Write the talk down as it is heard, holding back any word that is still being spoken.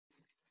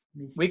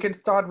We can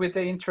start with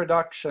the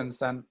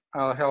introductions and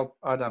I'll help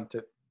Adam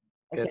to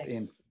get Okay.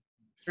 in.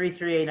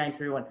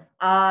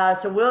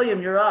 338-931. So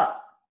William, you're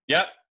up.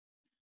 Yep.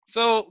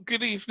 So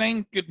good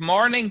evening, good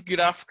morning, good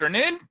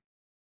afternoon.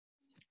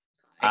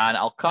 And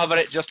I'll cover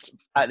it just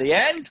at the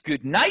end.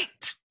 Good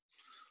night.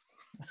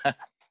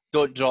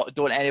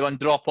 Don't anyone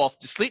drop off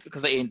to sleep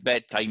because it ain't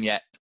bedtime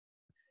yet.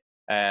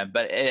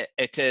 But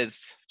it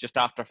is just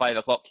after 5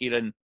 o'clock here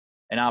in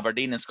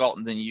Aberdeen in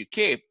Scotland and the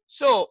UK.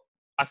 So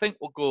I think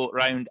we'll go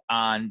around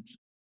and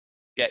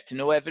get to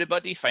know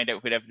everybody, find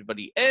out where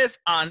everybody is,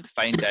 and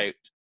find out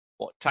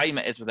what time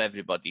it is with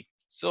everybody.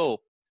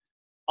 So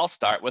I'll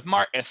start with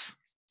Marcus.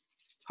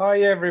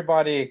 Hi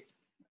everybody.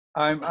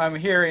 I'm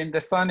here in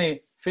the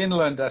sunny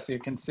Finland, as you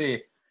can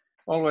see.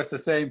 Always the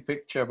same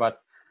picture,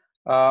 but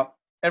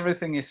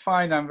everything is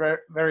fine. I'm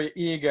very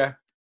eager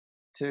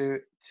to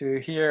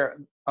hear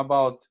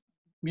about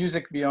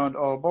music beyond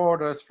all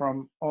borders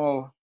from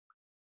all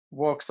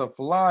walks of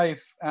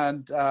life,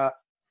 and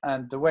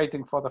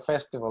waiting for the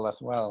festival as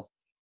well.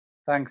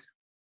 Thanks.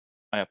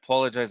 I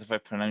apologize if I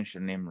pronounce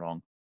your name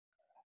wrong.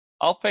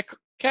 I'll pick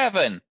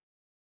Kevin.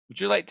 Would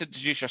you like to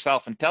introduce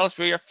yourself and tell us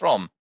where you're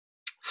from?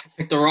 I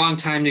picked the wrong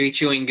time to be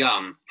chewing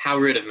gum. How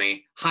rude of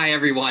me. Hi,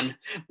 everyone.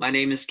 My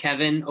name is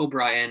Kevin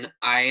O'Brien.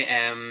 I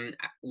am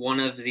one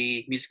of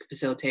the music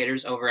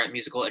facilitators over at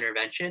Musical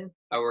Intervention.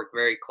 I work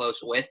very close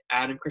with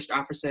Adam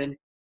Christoferson.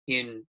 He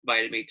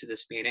invited me to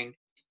this meeting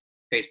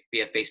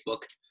via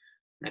Facebook.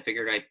 And I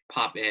figured I'd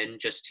pop in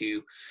just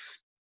to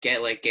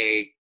get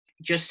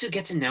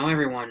get to know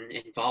everyone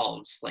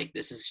involved. Like,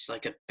 this is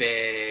like a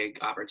big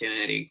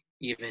opportunity,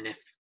 even if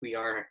we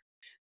are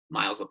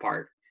miles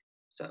apart.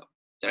 So,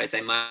 did I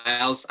say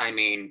miles? I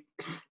mean,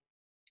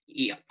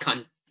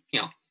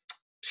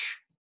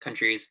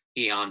 countries,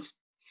 eons.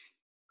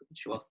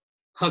 Well,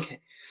 okay.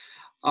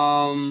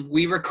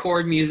 We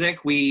record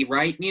music, we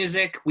write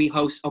music, we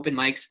host open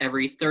mics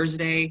every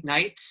Thursday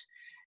night.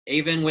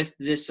 Even with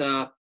this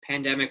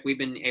pandemic, we've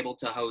been able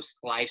to host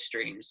live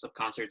streams of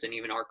concerts and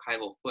even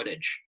archival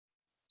footage.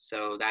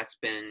 So that's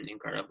been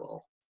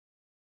incredible,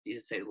 to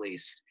say the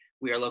least.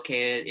 We are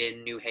located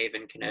in New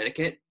Haven,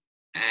 Connecticut,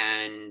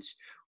 and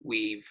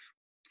we've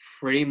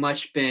pretty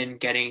much been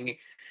getting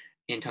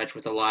in touch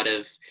with a lot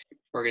of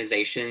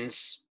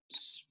organizations,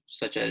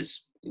 such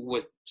as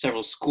with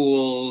several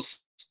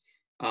schools,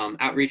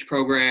 outreach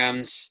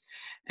programs,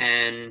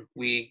 and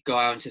we go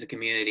out into the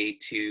community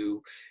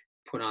to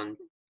put on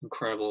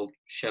incredible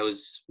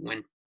shows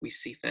when we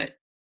see fit.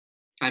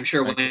 I'm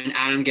sure when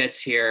Adam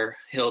gets here,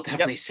 he'll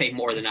definitely say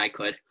more than I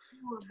could.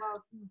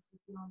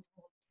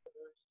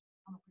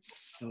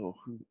 So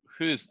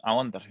I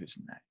wonder who's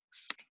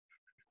next.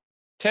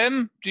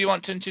 Tim, do you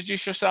want to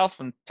introduce yourself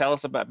and tell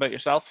us a bit about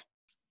yourself?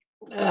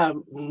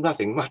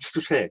 Nothing much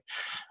to say.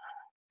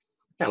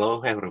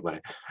 Hello, everybody.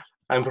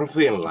 I'm from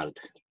Finland.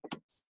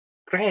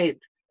 Great.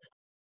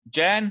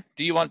 Jen,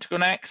 do you want to go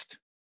next?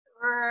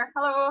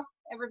 Hello,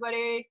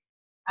 everybody.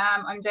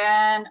 I'm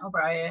Jen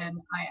O'Brien.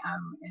 I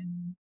am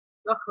in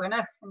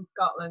Lochwinnoch in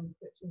Scotland,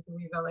 which is a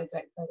wee village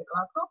outside of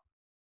Glasgow.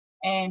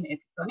 And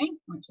it's sunny,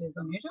 which is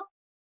unusual.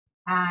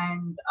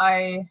 And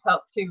I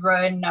help to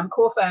run, I'm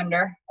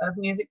co-founder of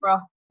Music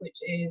Broth, which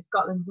is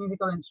Scotland's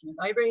musical instrument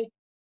library.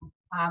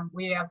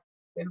 We have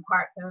been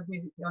part of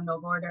Music Beyond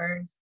All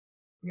Borders.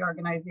 We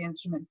organised the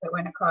instruments that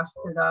went across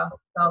to the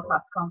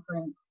Belfast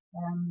conference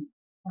on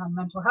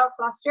mental health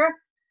last year.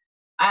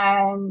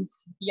 And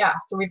yeah,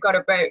 so we've got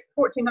about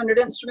 1,400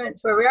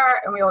 instruments where we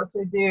are, and we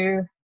also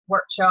do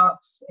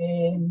workshops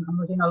and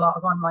we're doing a lot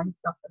of online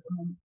stuff at the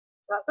moment.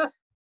 So that's us.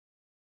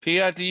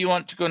 Pia, do you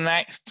want to go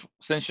next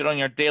since you're on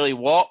your daily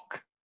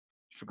walk?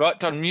 You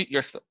forgot to unmute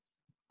yourself.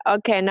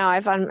 Okay, now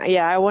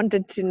I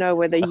wanted to know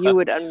whether you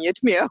would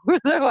unmute me or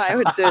whether I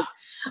would do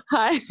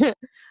it.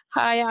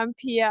 Hi, I'm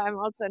Pia. I'm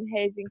also in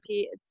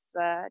Helsinki. It's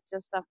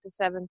just after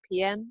 7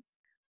 p.m.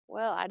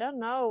 Well, I don't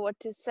know what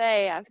to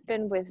say. I've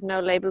been with No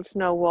Labels,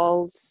 No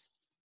Walls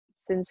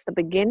since the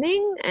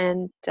beginning,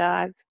 and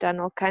I've done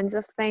all kinds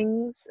of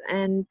things,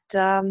 and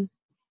I'm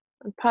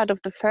part of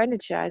the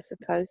furniture, I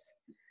suppose.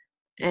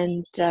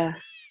 And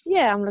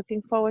yeah, I'm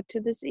looking forward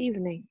to this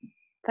evening.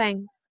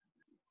 Thanks.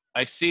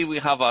 I see we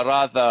have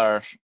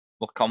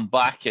we'll come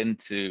back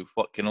into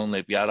what can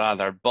only be a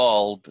rather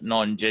bald,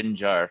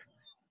 non-ginger,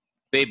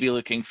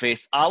 baby-looking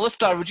face.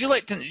 Alistair, would you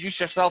like to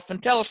introduce yourself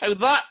and tell us how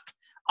that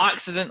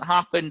accident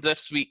happened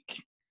this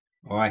week?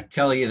 Oh, I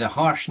tell you, the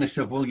harshness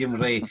of William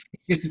Ray.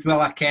 Just as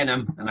well I ken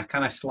him, and I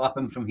kind of slap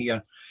him from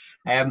here.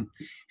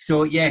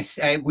 So yes,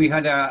 we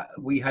had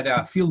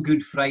a Feel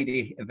Good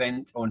Friday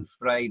event on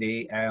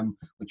Friday,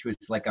 which was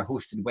like a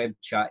hosted web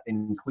chat,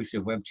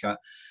 inclusive web chat.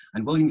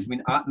 And William's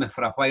been at me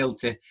for a while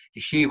to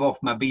shave off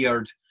my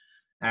beard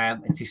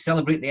and to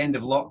celebrate the end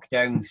of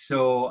lockdown.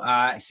 So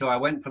I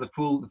went for the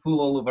full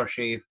all over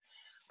shave.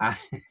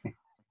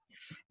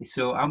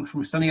 So I'm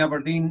from sunny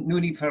Aberdeen. No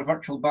need for a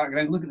virtual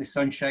background. Look at the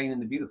sunshine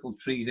and the beautiful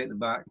trees at the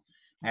back.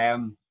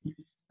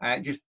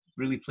 Just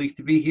really pleased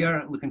to be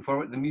here. Looking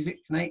forward to the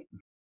music tonight.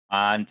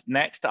 And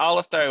next to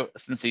Alistair,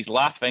 since he's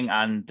laughing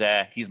and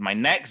he's my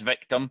next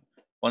victim,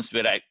 once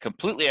we're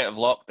completely out of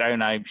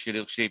lockdown, I'm sure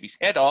he'll shave his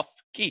head off.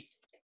 Keith.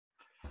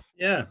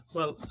 Yeah,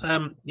 well,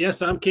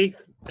 yes, I'm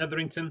Keith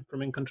Etherington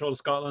from In Control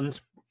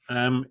Scotland,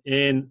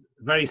 in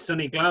very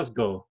sunny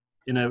Glasgow,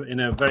 in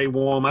a very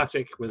warm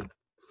attic with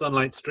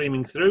sunlight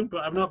streaming through.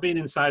 But I've not been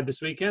inside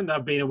this weekend.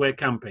 I've been away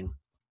camping,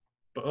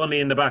 but only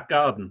in the back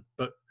garden.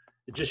 But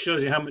it just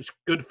shows you how much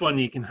good fun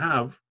you can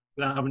have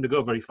without having to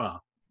go very far.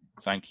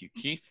 Thank you,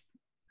 Keith.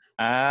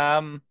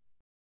 I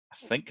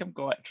think I've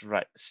got it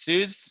right.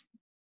 Suze,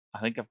 I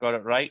think I've got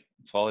it right.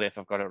 Sorry if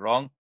I've got it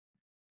wrong.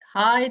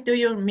 Hi, do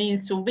you mean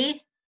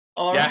Subi?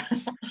 Or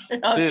Yes,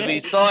 okay.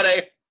 Suvi,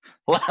 sorry.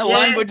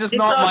 Language is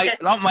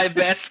it's not my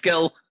best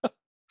skill.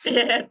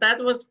 Yeah, that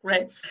was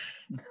great.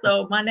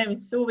 So my name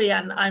is Suvi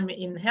and I'm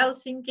in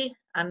Helsinki.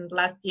 And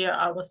last year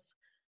I was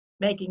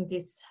making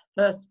this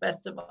first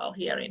festival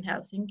here in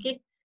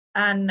Helsinki.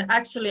 And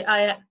actually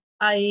I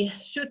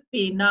should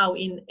be now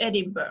in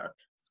Edinburgh,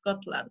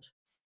 Scotland,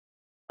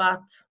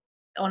 but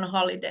on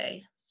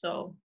holiday.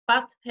 So,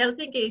 but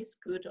Helsinki is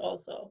good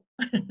also.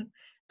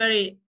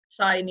 Very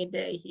shiny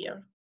day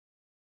here.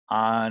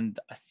 And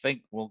I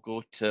think we'll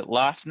go to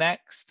Lasse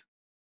next.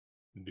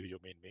 Do you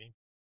mean me?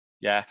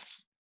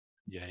 Yes.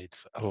 Yeah,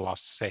 it's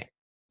Lasse.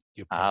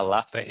 You Lasse.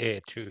 pronounce the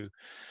E too.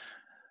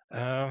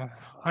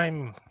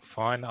 I'm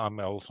fine. I'm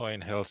also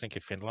in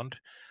Helsinki, Finland,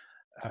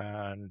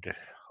 and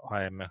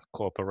I'm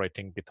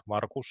cooperating with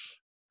Markus.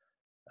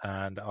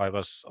 And I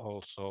was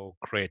also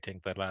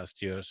creating the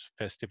last year's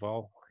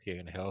festival here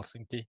in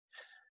Helsinki,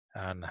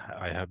 and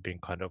I have been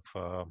kind of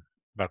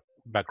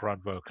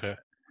background worker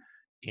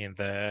in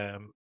the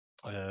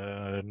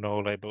No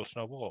Labels,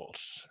 No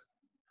Walls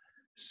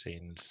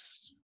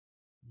since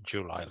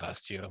July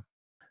last year.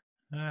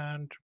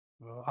 And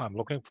I'm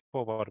looking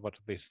forward to what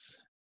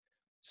this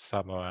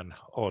summer and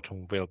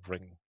autumn will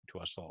bring to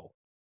us all.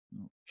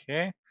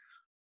 Okay.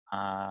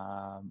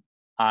 And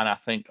I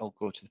think I'll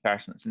go to the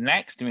person that's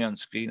next to me on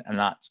screen, and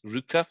that's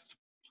Rukaf.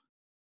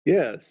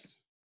 Yes.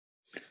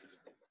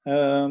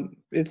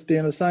 It's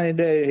been a sunny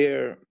day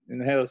here in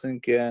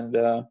Helsinki, and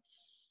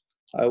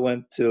I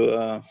went to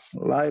a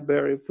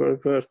library for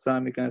the first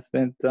time. You can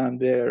spend time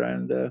there,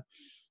 and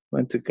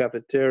went to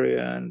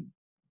cafeteria and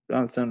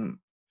done some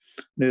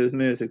new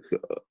music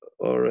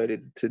already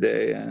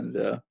today, and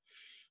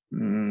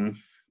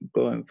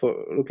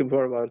looking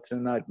forward to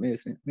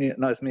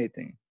nice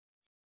meeting.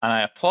 And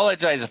I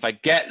apologize if I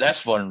get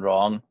this one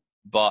wrong,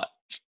 but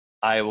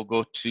I will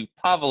go to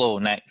Pavlo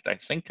next. I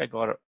think I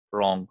got it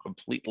wrong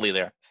completely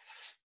there.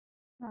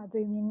 Do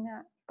you mean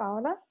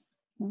Paola?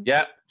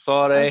 Yeah,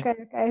 sorry.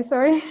 Okay,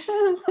 sorry.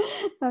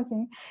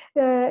 Nothing.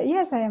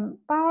 Yes, I am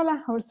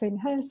Paola, also in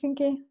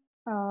Helsinki,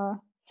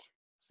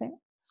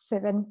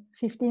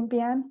 7:15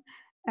 p.m.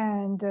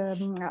 And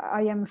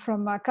I am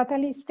from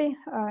Catalysti,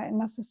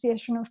 an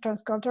association of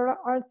transcultural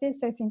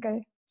artists. I think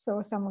I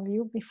saw some of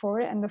you before.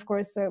 And of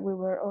course, we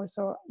were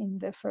also in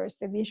the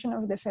first edition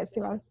of the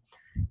festival.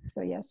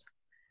 So yes.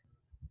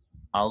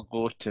 I'll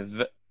go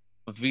to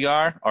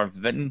VR or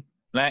Vin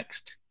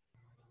next.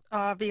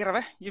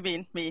 Virve, you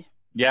mean me?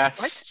 Yes,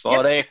 right?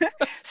 sorry.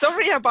 Yep.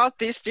 Sorry about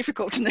these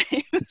difficult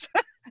names.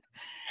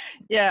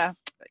 Yeah,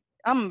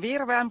 I'm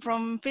Virve, I'm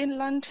from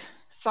Finland,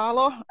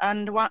 Salo,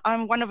 and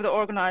I'm one of the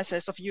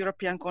organizers of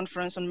European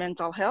Conference on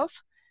Mental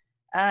Health.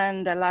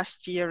 And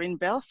last year in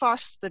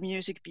Belfast, the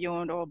Music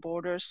Beyond All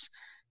Borders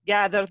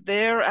gathered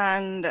there,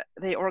 and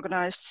they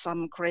organized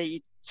some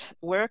great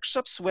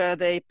workshops where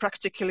they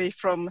practically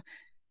from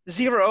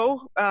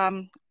zero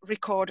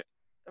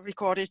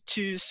recorded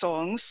 2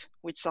 songs,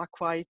 which are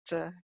quite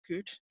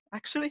good,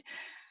 actually.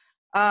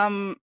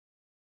 I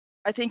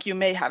think you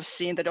may have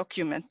seen the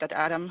document that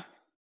Adam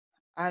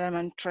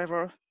and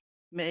Trevor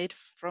made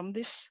from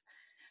this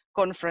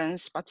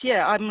conference. But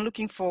yeah, I'm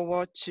looking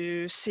forward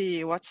to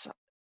see what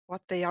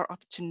they are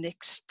up to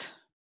next.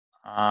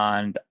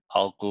 And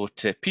I'll go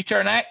to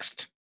Peter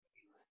next.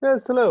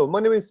 Yes, hello. My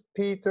name is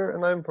Peter,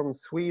 and I'm from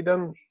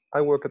Sweden.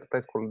 I work at a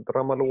place called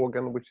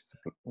Dramalogen,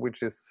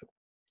 which is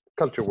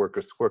culture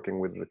workers working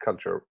with the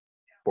culture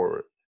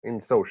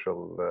in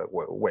social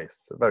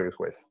ways, various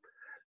ways.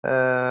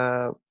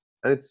 And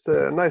it's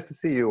nice to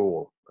see you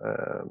all.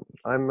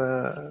 I'm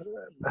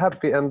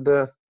happy, and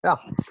yeah,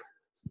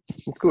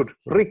 it's good.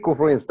 Rico,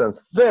 for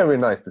instance, very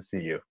nice to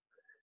see you.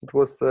 It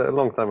was a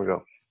long time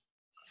ago.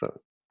 So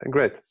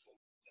great.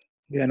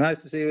 Yeah,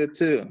 nice to see you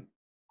too.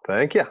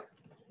 Thank you.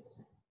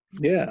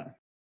 Yeah.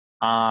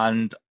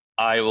 And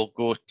I will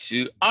go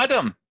to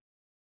Adam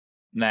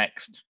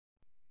next.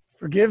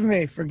 Forgive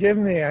me.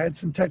 I had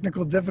some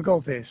technical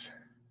difficulties.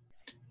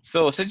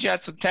 So since you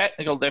had some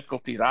technical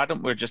difficulties,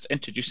 Adam, we're just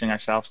introducing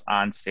ourselves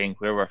and saying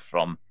where we're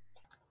from.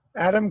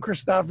 Adam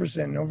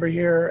Christoferson over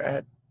here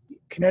at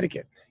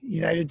Connecticut,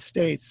 United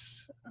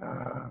States.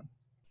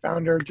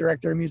 Founder,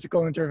 director of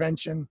musical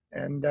intervention,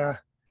 and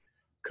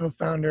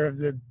co-founder of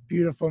the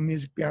beautiful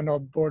Music Beyond All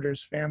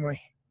Borders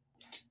family.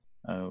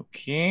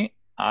 Okay,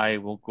 I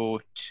will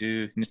go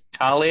to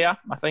Natalia,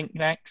 I think,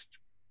 next.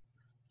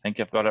 I think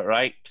I've got it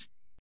right.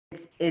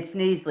 It's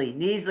Neasley.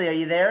 Neasley, are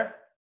you there?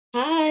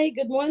 Hi,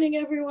 good morning,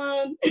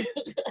 everyone.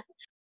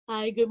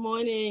 Hi, good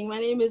morning. My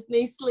name is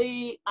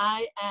Neasley.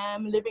 I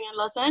am living in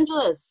Los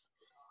Angeles,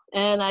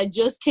 and I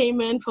just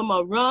came in from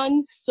a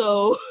run,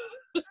 so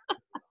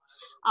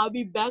I'll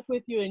be back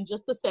with you in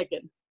just a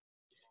second.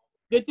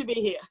 Good to be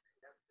here.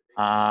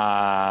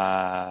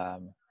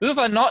 Who have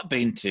I not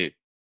been to?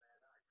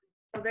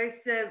 Oh, there's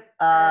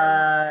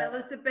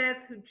Elizabeth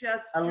who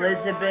just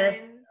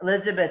joined.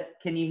 Elizabeth,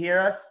 can you hear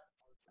us?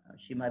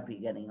 She might be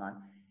getting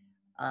on.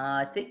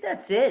 I think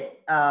that's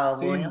it.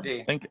 William.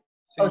 Cindy.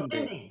 Oh,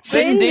 Cindy.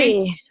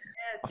 Cindy.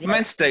 I've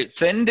missed it.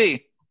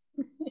 Cindy.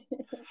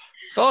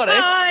 Sorry.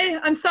 Hi,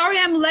 I'm sorry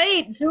I'm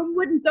late. Zoom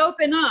wouldn't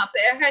open up.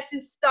 I had to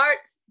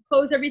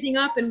close everything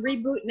up and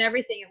reboot and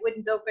everything. It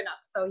wouldn't open up.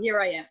 So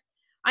here I am.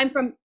 I'm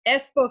from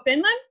Espoo,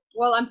 Finland.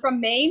 Well, I'm from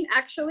Maine,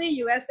 actually,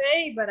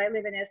 USA, but I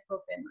live in Espoo,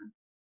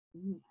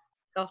 Finland.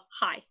 Oh,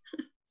 hi.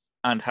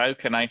 And how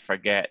can I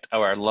forget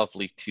our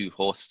lovely two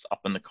hosts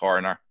up in the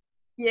corner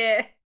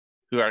Yeah.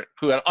 who are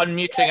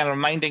unmuting and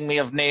reminding me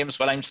of names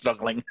when I'm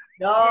struggling?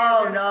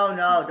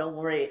 No, don't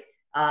worry.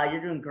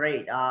 You're doing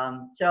great.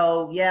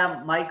 So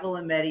yeah, Michael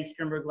and Medi,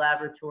 Strindberg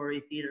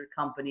Laboratory Theater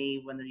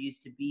Company, when there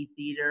used to be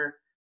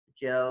theater,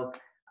 joke.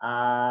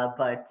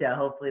 But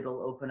hopefully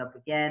it'll open up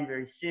again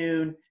very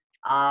soon.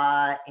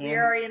 And We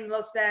are in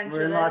Los Angeles.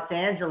 We're in Los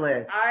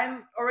Angeles.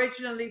 I'm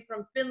originally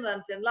from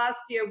Finland, and last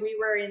year we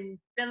were in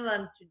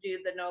Finland to do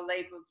the No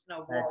Labels, No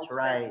Walls That's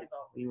right.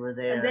 Festival. We were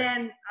there. And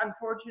then,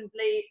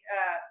 unfortunately,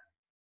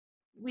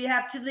 we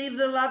have to leave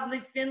the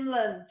lovely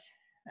Finland.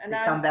 And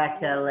To come back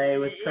to LA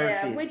with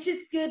yeah, curfew. which is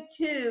good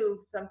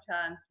too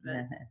sometimes.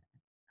 But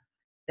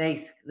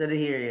Thanks. Good to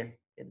hear you.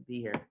 Good to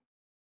be here.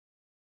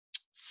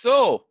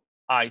 So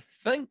I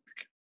think,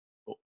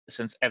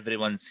 since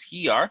everyone's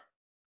here,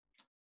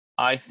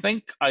 I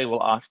think I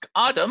will ask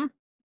Adam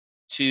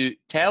to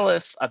tell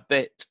us a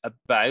bit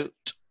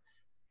about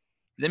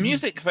the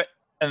music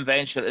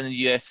invention in the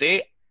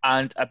USA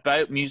and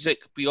about music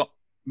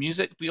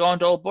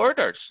beyond all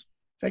borders.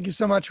 Thank you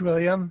so much,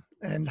 William.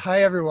 And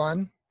hi,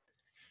 everyone.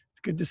 It's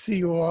good to see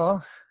you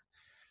all.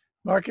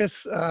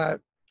 Marcus,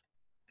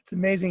 it's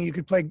amazing you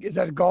could play. Is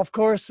that a golf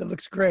course? It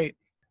looks great.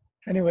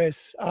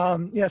 Anyways,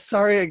 yeah,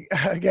 sorry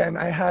again.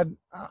 I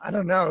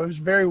don't know, it was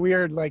very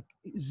weird, like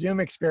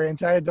Zoom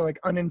experience. I had to like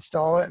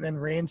uninstall it and then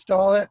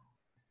reinstall it.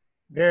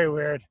 Very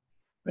weird.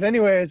 But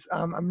anyways,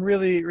 I'm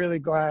really, really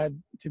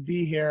glad to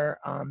be here.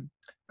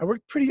 I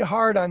worked pretty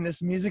hard on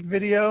this music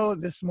video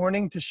this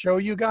morning to show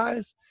you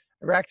guys.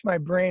 I racked my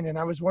brain and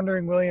I was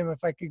wondering, William,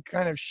 if I could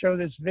kind of show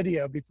this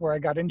video before I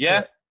got into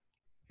it.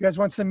 You guys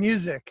want some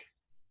music?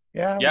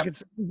 Yeah, we'll get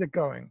some music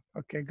going.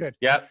 Okay, good.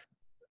 Yeah.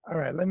 All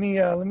right, let me,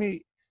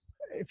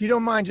 if you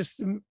don't mind,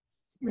 just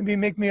maybe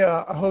make me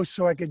a host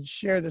so I could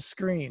share the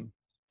screen.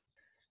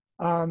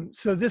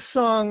 So this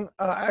song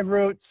I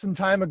wrote some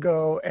time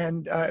ago,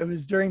 and it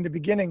was during the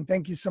beginning.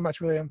 Thank you so much,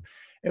 William.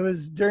 It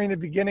was during the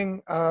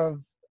beginning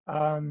of,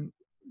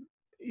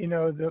 you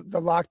know,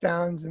 the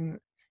lockdowns and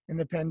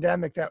the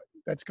pandemic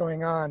that's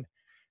going on.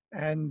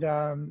 And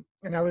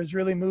I was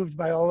really moved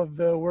by all of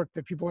the work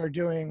that people are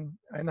doing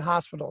in the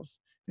hospitals.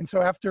 And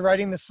so after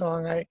writing the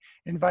song, I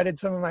invited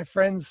some of my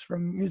friends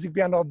from Music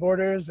Beyond All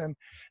Borders, and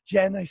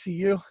Jen, I see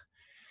you.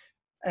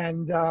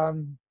 And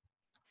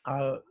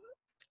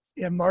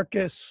yeah,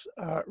 Marcus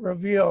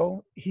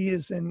Rovio, he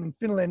is in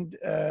Finland,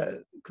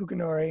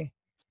 Kukanori,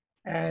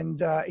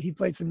 and he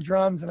played some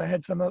drums, and I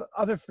had some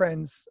other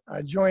friends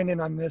join in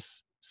on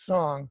this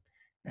song,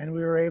 and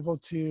we were able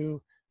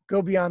to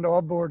go beyond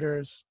all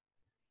borders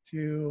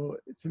to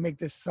make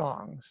this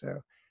song.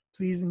 So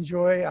please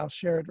enjoy. I'll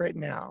share it right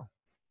now.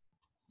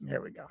 There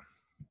we go.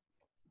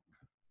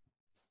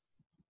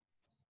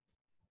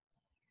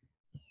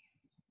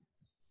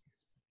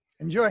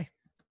 Enjoy.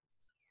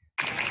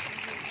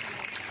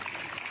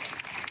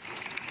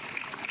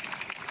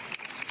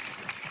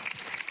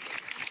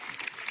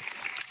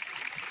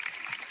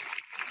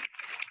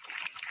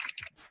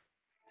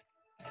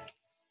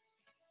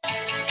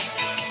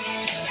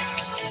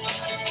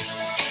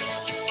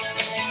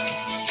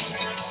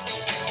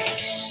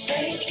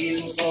 Thank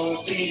you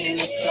for being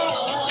a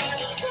star.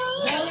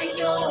 Now we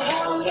know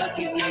how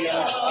lucky we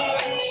are.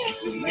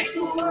 We make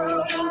the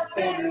world a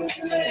better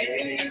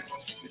place.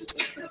 This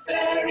is the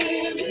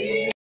very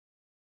real.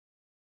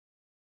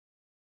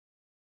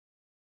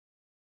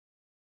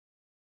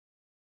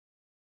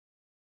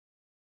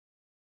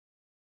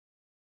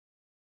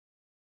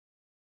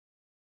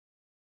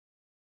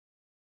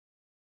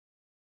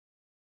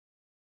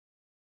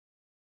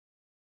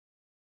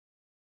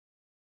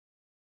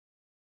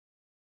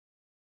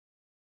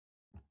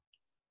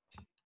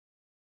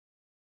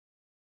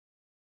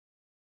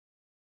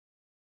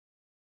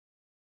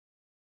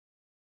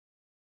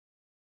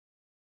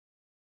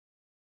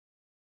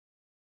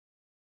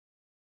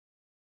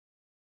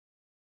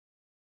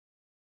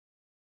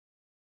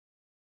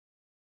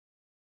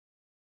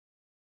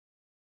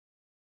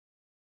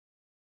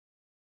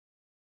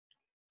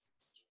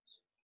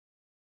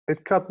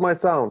 It cut my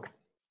sound.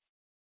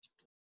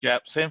 Yeah,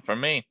 same for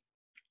me.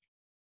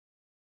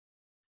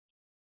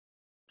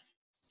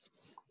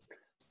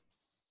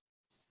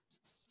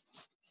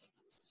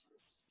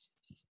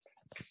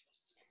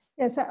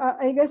 Yes,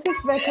 I guess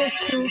it's better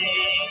to.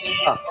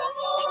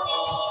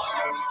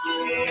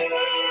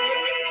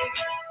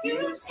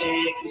 You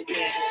say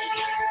again.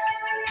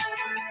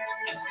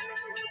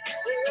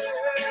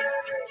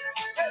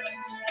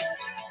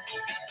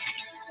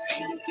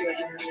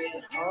 Together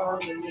in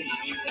harmony,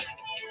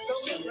 so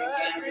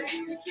practice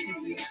to keep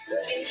you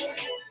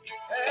safe.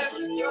 As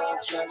we all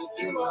try to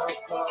do our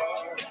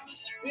part,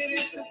 it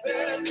is the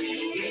very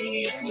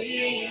least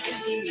we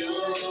can do.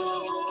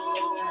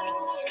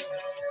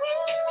 Oh,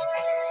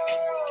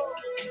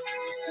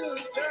 to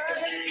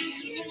thank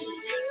you,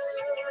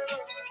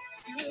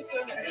 to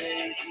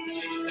thank you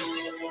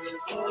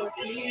for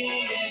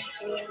being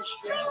so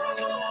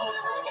strong.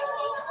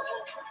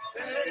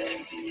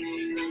 Thank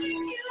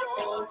you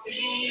for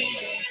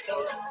being so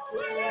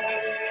great.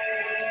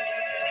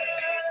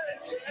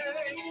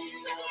 Thank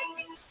you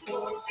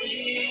for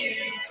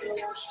being so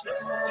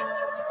strong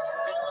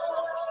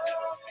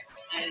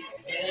and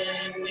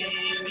standing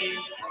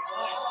in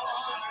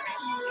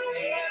harm's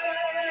way.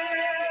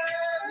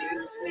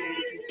 You say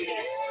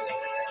again,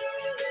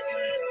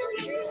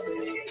 you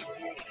say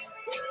again,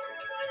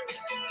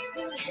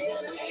 you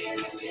say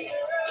again,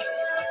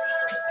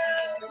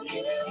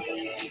 you say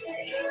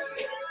again.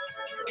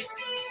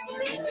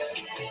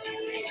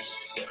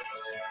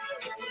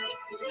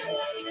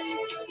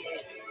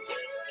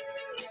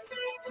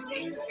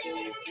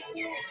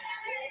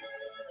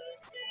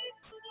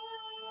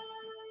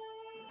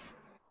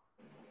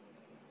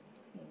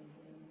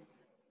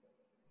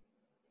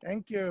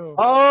 Thank you.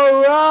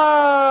 All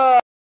right.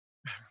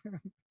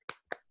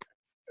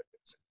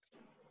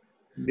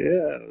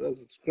 Yeah,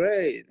 that's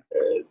great.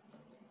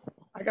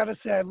 I gotta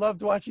say, I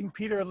loved watching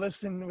Peter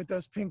listen with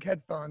those pink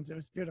headphones. It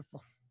was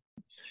beautiful.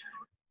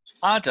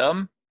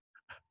 Adam,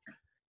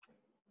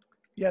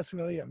 Yes,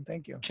 William,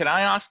 thank you. can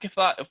I ask if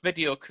that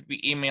video could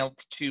be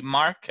emailed to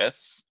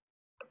Marcus,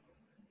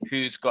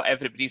 who's got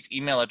everybody's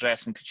email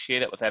address and could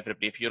share it with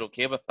everybody if you're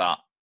okay with that?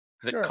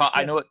 Because Sure,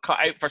 I yeah. know it cut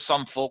out for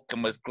some folk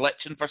and was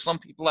glitching for some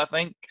people, I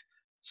think.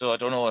 So I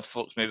don't know if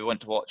folks maybe want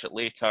to watch it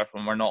later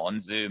when we're not on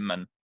Zoom,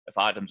 and if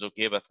Adam's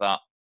okay with that.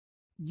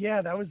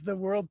 Yeah, that was the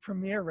world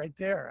premiere right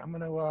there. I'm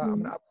gonna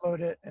upload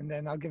it and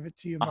then I'll give it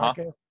to you, Uh-huh.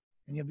 Marcus,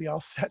 and you'll be all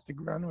set to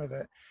run with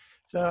it.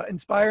 It's an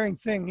inspiring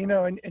thing, you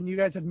know, and you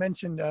guys had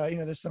mentioned, you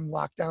know, there's some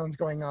lockdowns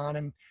going on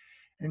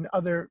and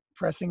other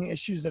pressing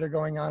issues that are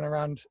going on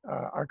around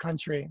our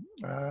country.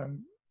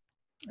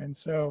 And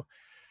so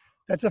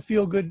that's a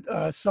feel-good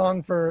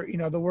song for, you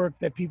know, the work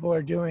that people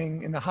are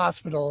doing in the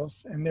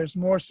hospitals. And there's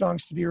more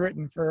songs to be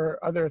written for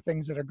other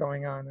things that are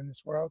going on in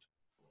this world.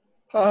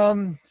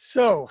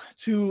 So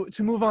to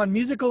move on,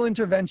 musical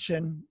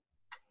intervention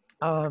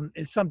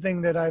is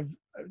something that I've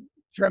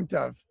dreamt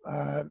of.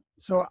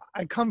 So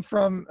I come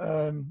from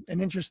an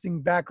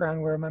interesting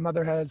background where my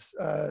mother has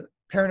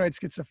paranoid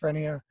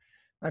schizophrenia.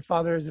 My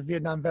father is a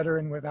Vietnam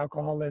veteran with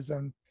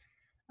alcoholism.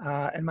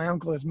 And my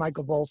uncle is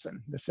Michael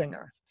Bolton, the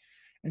singer.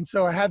 And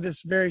so I had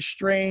this very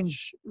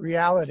strange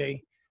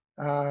reality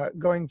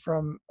going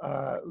from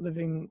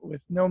living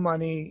with no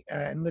money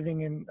and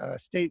living in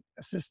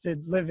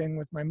state-assisted living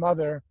with my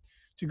mother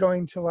to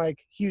going to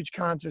like huge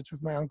concerts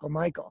with my Uncle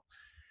Michael.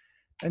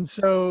 And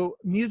so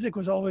music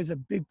was always a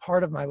big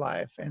part of my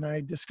life. And I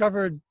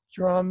discovered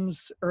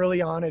drums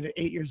early on at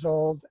 8 years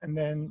old, and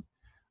then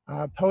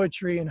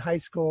poetry in high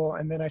school.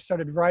 And then I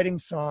started writing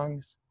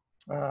songs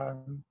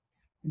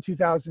in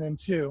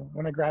 2002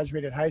 when I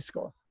graduated high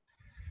school.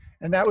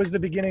 And that was the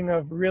beginning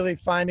of really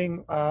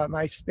finding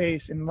my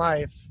space in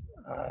life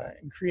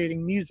and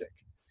creating music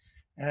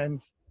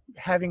and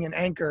having an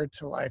anchor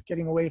to life,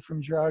 getting away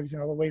from drugs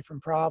and away from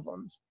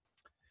problems.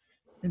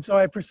 And so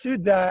I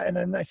pursued that, and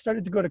then I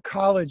started to go to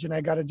college, and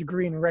I got a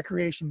degree in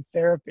recreation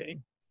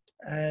therapy,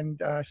 and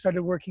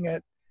started working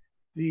at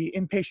the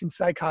inpatient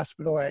psych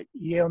hospital at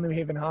Yale New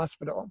Haven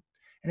Hospital.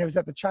 And it was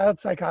at the child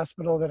psych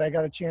hospital that I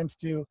got a chance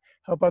to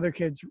help other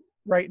kids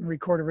write and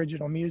record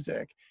original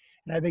music.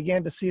 And I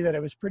began to see that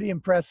it was pretty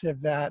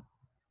impressive that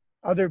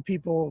other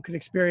people could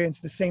experience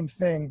the same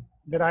thing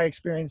that I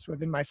experienced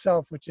within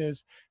myself, which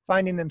is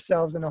finding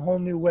themselves in a whole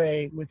new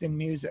way within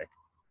music.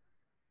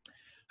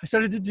 I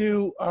started to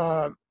do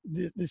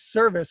this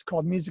service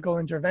called musical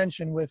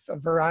intervention with a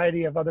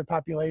variety of other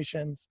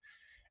populations.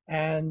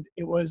 And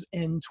it was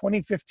in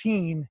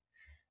 2015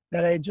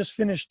 that I had just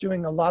finished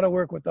doing a lot of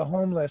work with the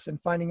homeless and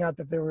finding out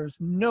that there was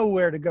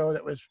nowhere to go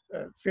that was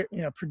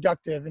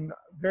productive, and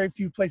very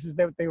few places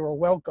that they were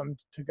welcomed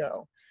to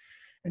go.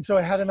 And so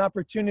I had an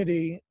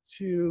opportunity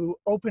to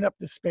open up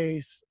the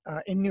space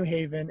in New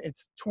Haven.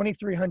 It's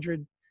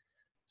 2,300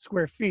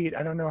 square feet.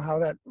 I don't know how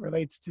that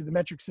relates to the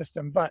metric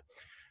system, but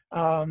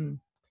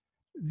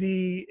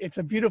it's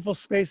a beautiful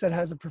space that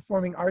has a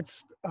performing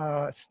arts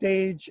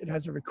stage. It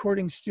has a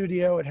recording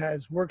studio. It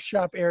has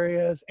workshop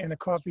areas and a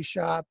coffee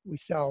shop. We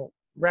sell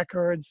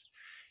records,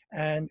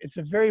 and it's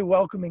a very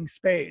welcoming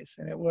space.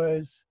 And it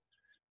was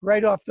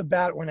right off the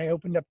bat when I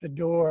opened up the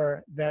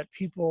door that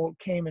people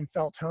came and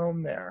felt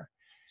home there.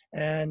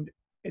 And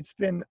it's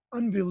been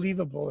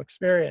unbelievable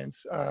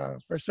experience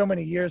for so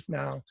many years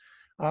now.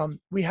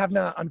 We have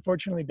not,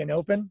 unfortunately, been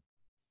open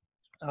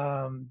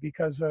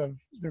because of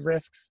the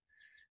risks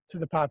to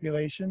the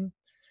population.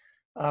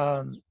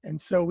 And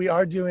so we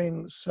are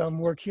doing some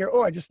work here.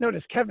 Oh, I just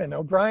noticed Kevin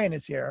O'Brien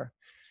is here.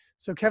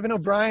 So Kevin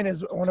O'Brien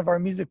is one of our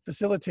music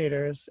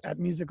facilitators at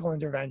Musical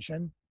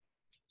Intervention.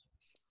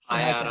 Say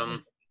Hi, Kevin.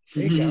 Adam.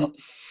 There you go.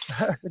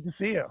 Good to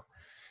see you.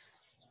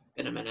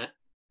 Been a minute.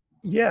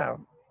 Yeah,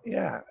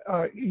 yeah.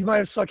 You might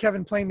have saw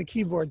Kevin playing the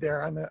keyboard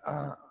there on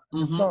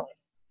the song.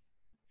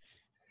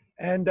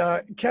 And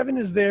Kevin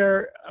is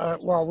there,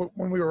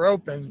 when we were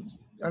open,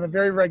 on a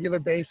very regular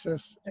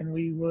basis, and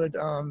we would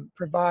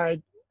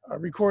provide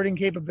recording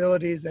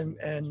capabilities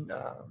and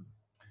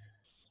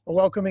a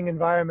welcoming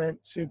environment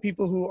to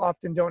people who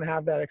often don't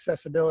have that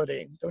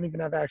accessibility, don't even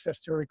have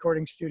access to a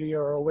recording studio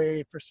or a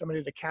way for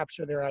somebody to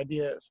capture their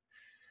ideas.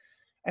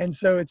 And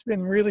so it's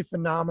been really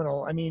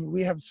phenomenal. I mean,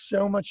 we have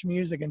so much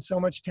music and so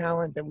much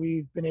talent that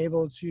we've been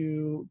able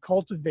to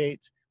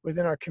cultivate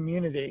within our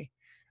community.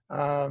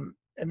 I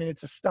mean,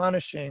 it's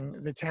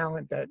astonishing the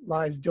talent that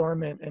lies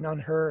dormant and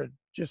unheard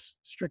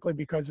just strictly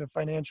because of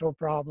financial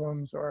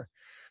problems or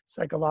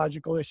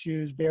psychological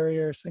issues,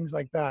 barriers, things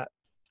like that.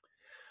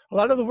 A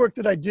lot of the work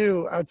that I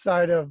do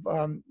outside of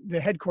the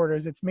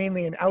headquarters, it's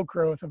mainly an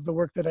outgrowth of the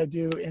work that I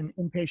do in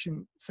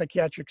inpatient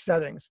psychiatric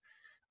settings.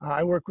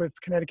 I work with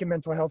Connecticut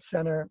Mental Health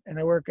Center, and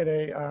I work at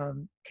a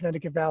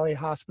Connecticut Valley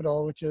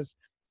Hospital, which is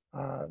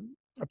a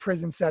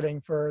prison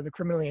setting for the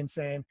criminally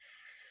insane.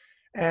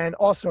 And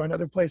also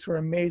another place where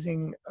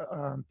amazing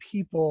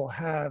people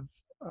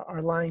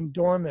are lying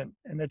dormant,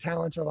 and their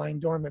talents are lying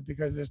dormant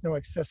because there's no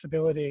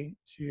accessibility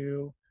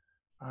to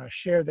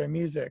share their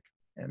music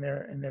and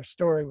their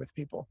story with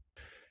people.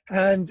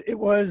 And it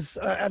was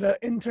at an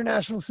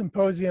international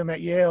symposium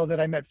at Yale that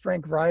I met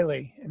Frank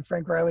Riley, and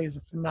Frank Riley is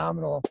a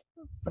phenomenal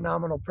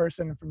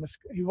person.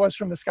 He was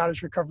from the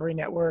Scottish Recovery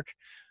Network.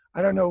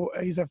 I don't know,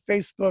 he's a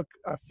Facebook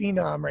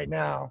phenom right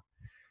now.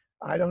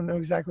 I don't know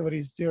exactly what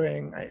he's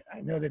doing.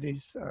 I know that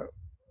he's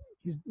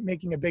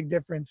making a big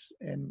difference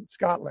in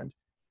Scotland.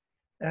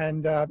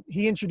 And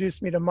he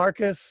introduced me to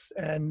Marcus,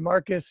 and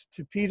Marcus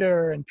to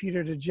Peter, and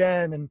Peter to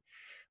Jen. And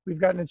we've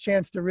gotten a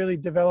chance to really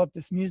develop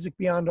this Music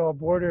Beyond All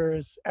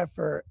Borders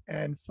effort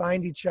and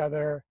find each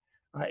other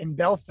in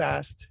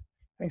Belfast,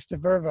 thanks to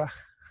Verva.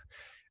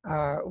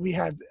 We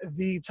had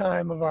the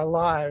time of our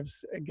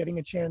lives getting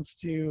a chance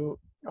to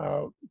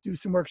do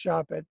some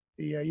workshop at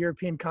the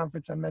European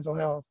Conference on Mental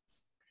Health.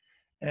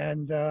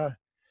 And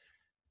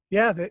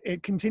yeah,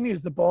 it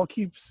continues. The ball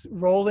keeps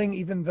rolling,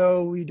 even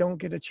though we don't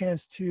get a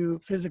chance to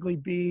physically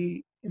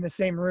be in the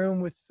same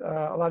room with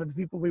a lot of the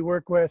people we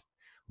work with.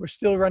 We're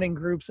still running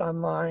groups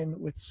online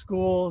with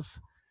schools,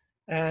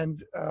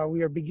 and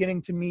we are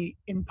beginning to meet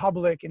in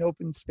public in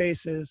open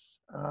spaces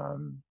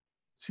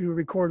to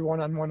record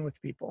one-on-one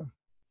with people.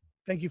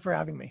 Thank you for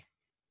having me.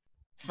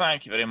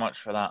 Thank you very much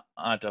for that,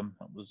 Adam.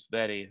 That was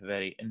very,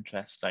 very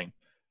interesting.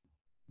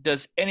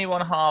 Does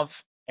anyone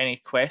have any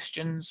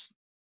questions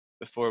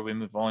before we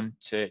move on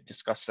to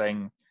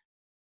discussing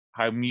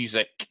how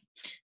Music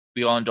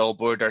Beyond All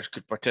Borders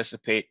could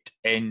participate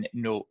in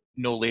No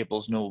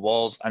Labels, No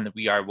Walls and the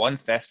We Are One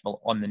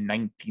Festival on the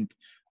 19th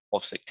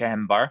of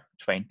September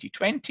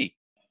 2020?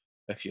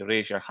 If you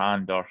raise your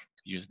hand or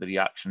use the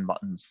reaction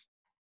buttons.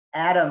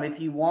 Adam, if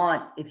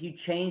you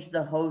change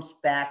the host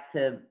back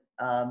to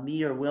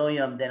me or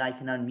William, then I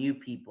can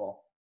unmute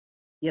people.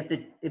 You have to,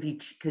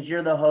 because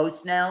you're the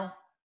host now.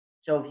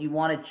 So if you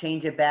want to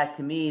change it back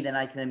to me, then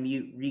I can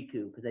unmute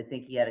Riku, because I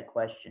think he had a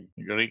question.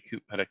 Riku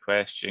had a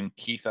question.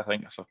 Keith, I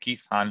think I saw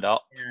Keith's hand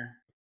up. Yeah,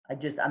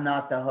 I'm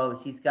not the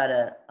host. He's got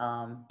a.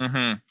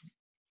 I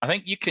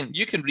think you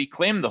can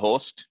reclaim the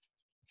host.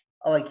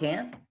 Oh, I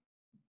can?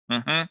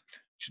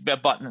 Should be a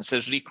button that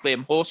says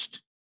reclaim host.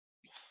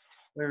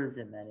 Where is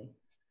it, Maddie?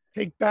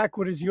 Take back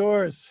what is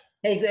yours.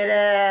 Take it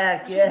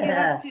back,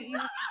 yeah.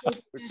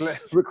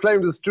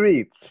 Reclaim the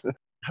streets.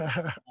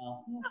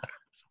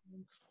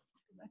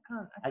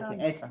 I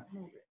can't.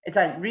 It's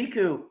like,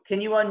 Riku, can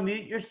you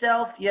unmute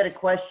yourself? You had a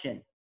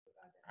question.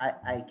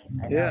 I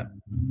Yeah,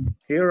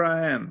 here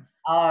I am.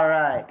 All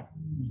right.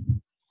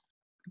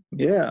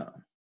 Yeah,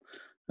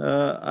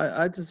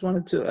 I just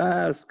wanted to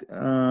ask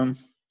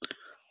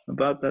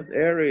about that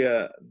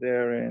area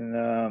there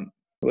in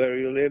where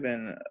you live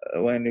in,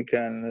 when you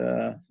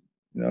can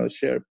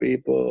share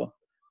people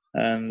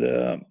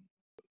and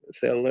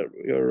sell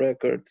your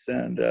records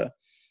and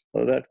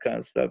all that kind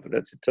of stuff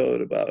that you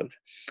told about.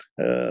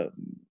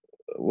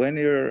 When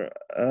you're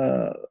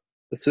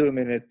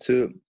assuming it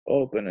to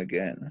open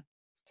again?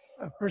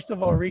 First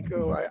of all,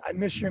 Riku, I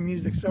miss your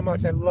music so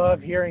much. I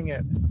love hearing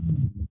it.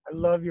 I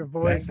love your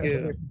voice and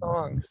your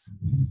songs.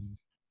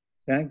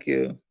 Thank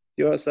you.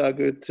 Yours are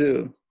good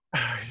too.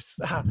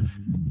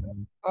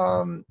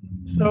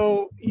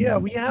 So yeah,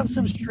 we have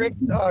some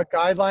strict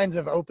guidelines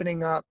of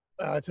opening up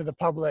to the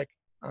public,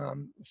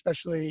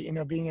 especially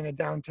being in a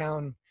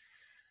downtown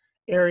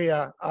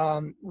area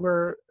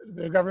where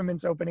the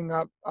government's opening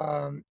up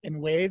in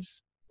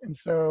waves, and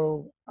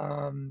so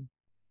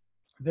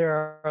there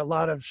are a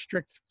lot of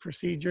strict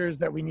procedures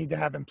that we need to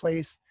have in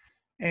place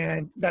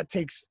and that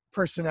takes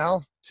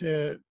personnel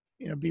to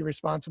be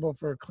responsible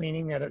for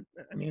cleaning at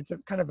it's a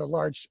kind of a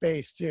large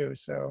space too.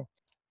 So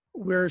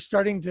we're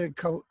starting to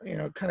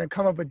kind of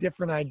come up with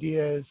different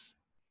ideas.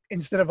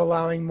 Instead of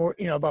allowing more,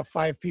 about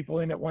 5 people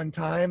in at one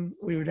time,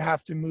 we would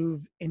have to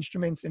move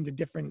instruments into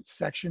different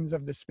sections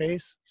of the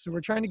space. So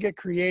we're trying to get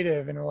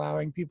creative and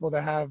allowing people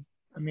to have,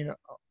 a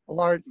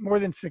large, more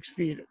than 6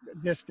 feet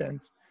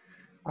distance,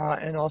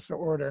 and also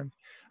order.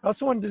 I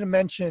also wanted to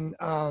mention,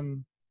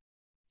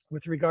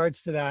 with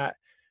regards to that,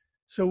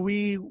 so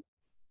we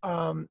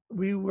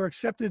were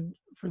accepted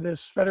for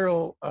this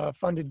federal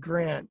funded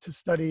grant to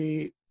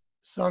study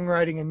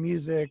songwriting and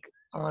music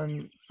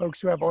on folks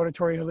who have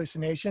auditory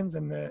hallucinations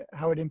and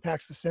how it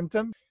impacts the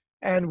symptom.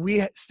 And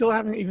we still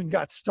haven't even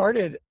got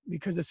started,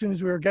 because as soon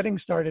as we were getting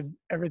started,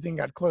 everything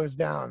got closed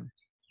down.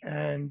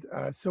 And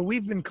so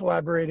we've been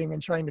collaborating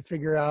and trying to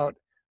figure out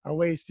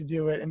ways to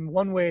do it. And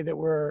one way that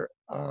we're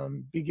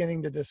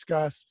beginning to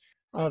discuss,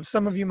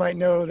 some of you might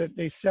know that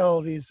they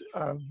sell these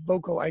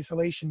vocal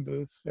isolation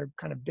booths. They're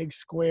kind of big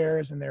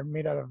squares and they're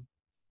made out of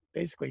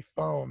basically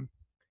foam.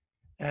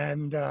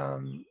 And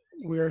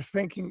we're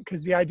thinking,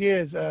 because the idea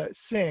is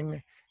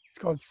SING, it's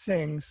called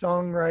SING,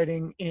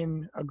 Songwriting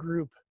in a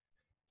Group.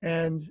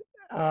 And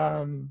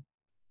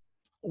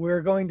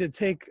we're going to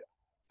take,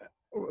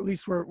 or at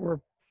least we're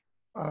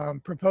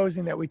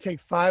proposing that we take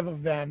 5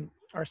 of them,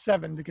 or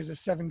 7, because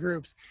there's 7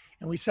 groups,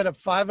 and we set up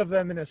 5 of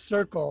them in a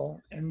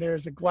circle, and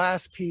there's a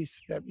glass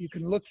piece that you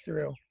can look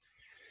through.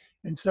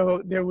 And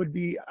so there would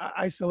be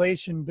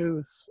isolation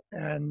booths,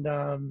 and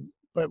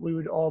but we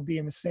would all be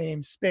in the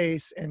same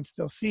space and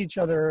still see each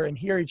other and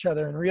hear each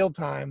other in real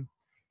time,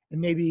 and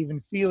maybe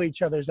even feel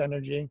each other's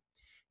energy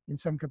in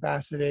some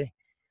capacity.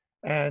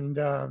 And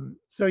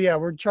so, yeah,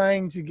 we're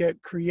trying to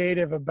get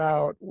creative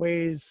about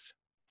ways,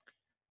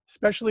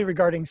 especially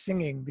regarding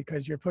singing,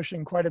 because you're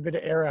pushing quite a bit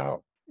of air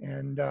out.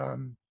 And,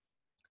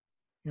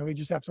 we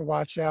just have to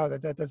watch out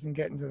that doesn't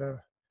get into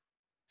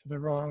the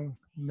wrong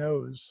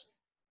nose.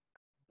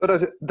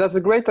 But that's a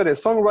great idea.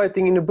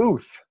 Songwriting in a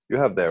booth you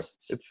have there.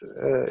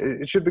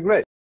 It should be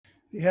great.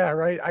 Yeah,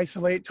 right.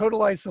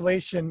 Total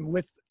isolation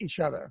with each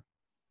other.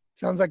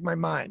 Sounds like my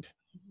mind.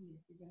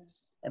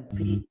 And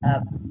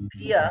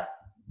Pia.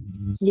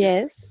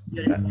 Yes.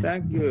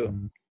 Thank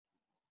you.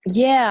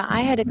 Yeah,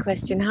 I had a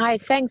question. Hi,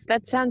 thanks.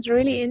 That sounds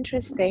really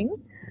interesting.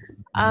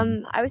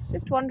 I was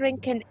just wondering,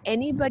 can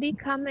anybody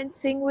come and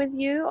sing with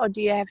you, or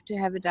do you have to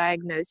have a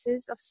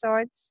diagnosis of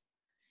sorts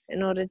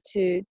in order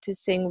to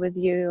sing with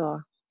you,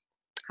 or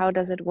how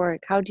does it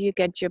work? How do you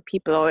get your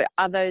people, or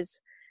are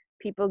those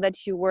people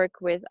that you work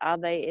with, are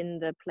they in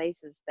the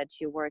places that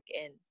you work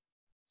in?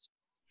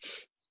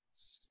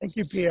 Thank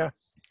you, Pia.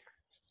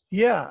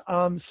 Yeah,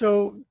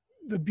 so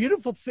the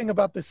beautiful thing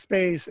about the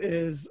space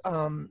is,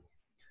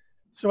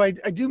 so I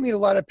do meet a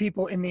lot of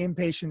people in the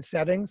inpatient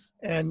settings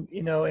and,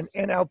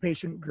 and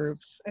outpatient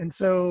groups. And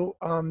so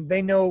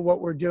they know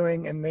what we're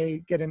doing, and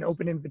they get an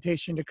open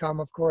invitation to come,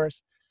 of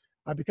course,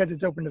 because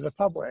it's open to the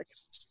public.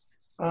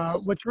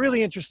 What's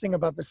really interesting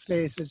about the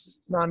space is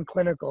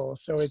non-clinical.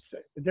 So it's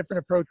a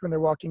different approach when they're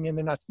walking in.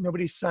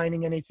 Nobody's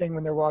signing anything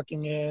when they're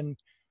walking in.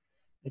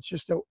 It's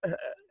just an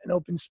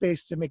open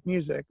space to make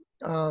music.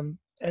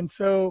 And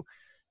so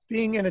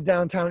being in a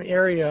downtown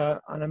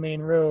area on a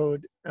main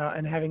road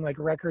and having like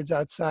records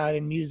outside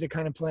and music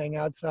kind of playing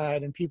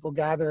outside and people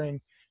gathering,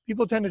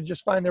 people tend to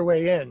just find their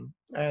way in.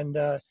 And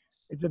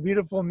it's a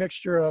beautiful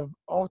mixture of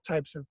all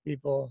types of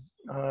people,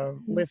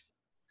 with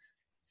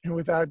and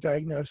without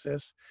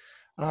diagnosis.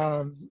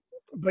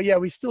 But yeah,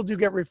 we still do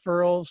get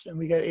referrals, and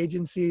we get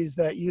agencies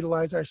that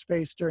utilize our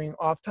space during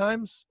off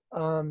times.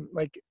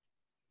 Like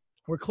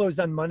we're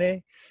closed on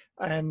Monday,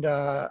 and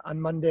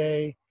on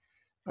Monday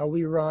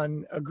we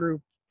run a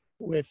group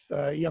with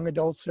young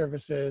adult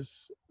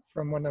services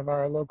from one of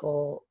our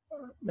local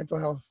mental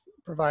health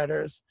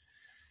providers.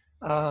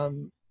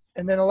 And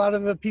then a lot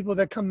of the people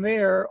that come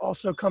there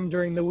also come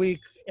during the week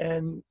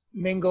and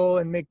mingle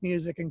and make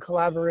music and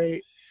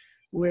collaborate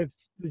with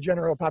the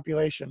general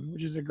population,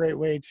 which is a great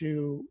way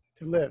to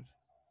live.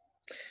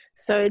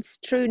 So it's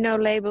true, no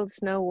labels,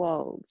 no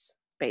walls,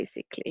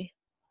 basically.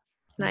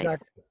 Nice.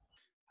 Exactly.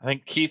 I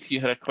think, Keith, you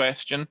had a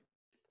question.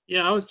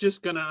 Yeah, I was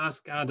just going to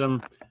ask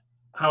Adam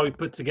how he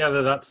put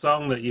together that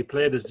song that you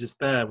played us just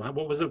there.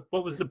 What was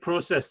the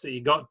process that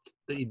you got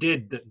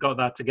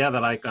that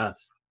together like that?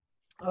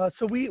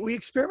 So we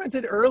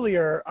experimented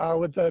earlier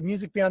with the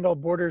Music Beyond All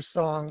Borders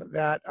song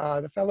that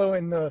the fellow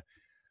in the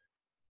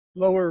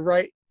lower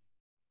right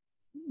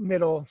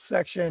middle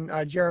section,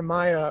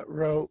 Jeremiah,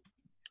 wrote,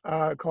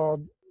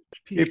 called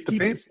Keep the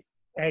Peace.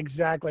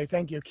 Exactly.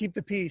 Thank you. Keep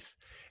the Peace.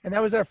 And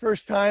that was our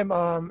first time.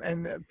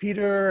 And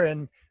Peter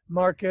and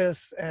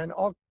Marcus and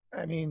all,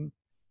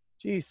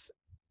 geez,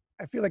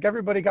 I feel like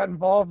everybody got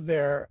involved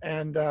there.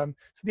 And so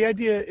the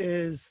idea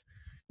is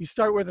you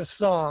start with a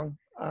song.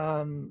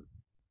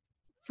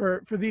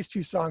 For these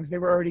 2 songs, they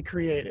were already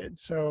created.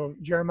 So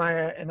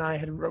Jeremiah and I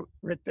had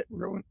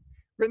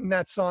written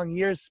that song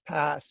years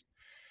past.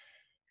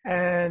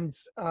 And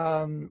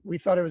we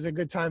thought it was a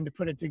good time to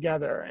put it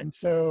together. And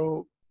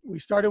so we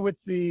started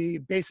with the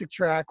basic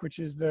track, which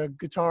is the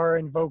guitar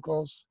and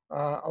vocals,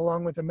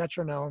 along with a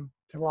metronome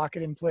to lock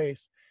it in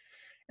place.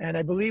 And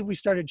I believe we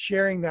started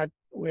sharing that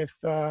with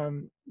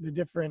the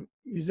different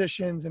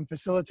musicians and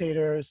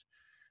facilitators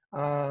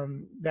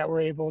that were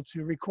able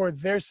to record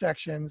their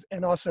sections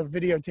and also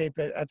videotape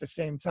it at the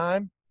same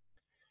time.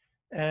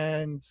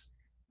 And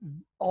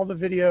all the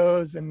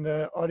videos and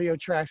the audio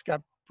tracks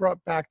got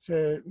brought back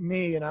to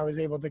me, and I was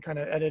able to kind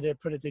of edit it,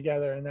 put it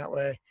together in that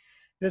way.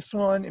 This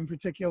one in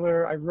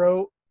particular, I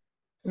wrote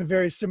in a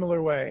very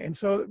similar way. And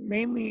so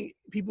mainly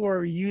people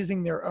are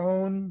using their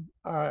own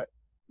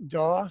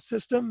DAW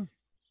system,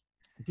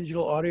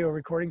 digital audio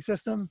recording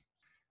system.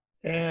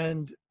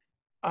 And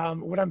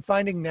what I'm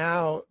finding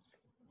now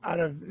out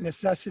of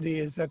necessity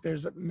is that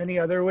there's many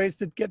other ways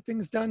to get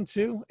things done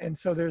too. And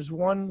so there's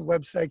one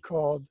website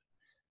called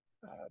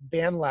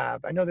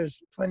BandLab. I know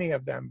there's plenty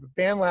of them, but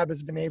BandLab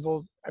I've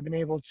been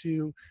able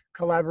to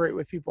collaborate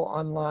with people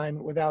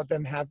online without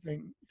them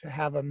having to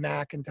have a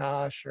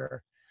Macintosh,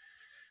 or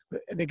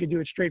they could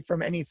do it straight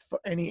from any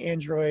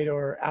Android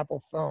or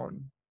Apple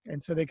phone.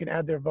 And so they can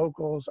add their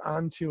vocals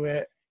onto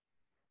it,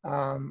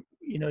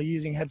 you know,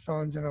 using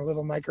headphones and a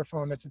little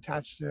microphone that's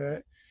attached to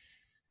it.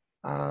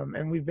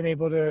 And we've been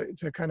able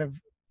to kind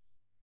of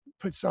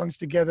put songs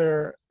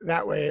together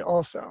that way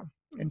also.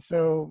 And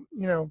so,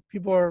 you know,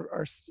 people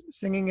are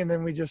singing, and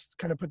then we just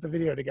kind of put the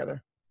video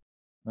together.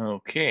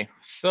 Okay,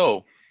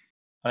 so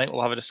I think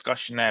we'll have a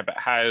discussion now about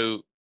how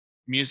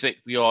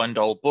music beyond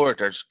all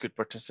borders could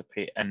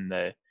participate in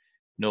the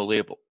no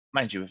label.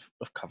 Mind you,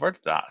 we've covered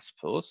that, I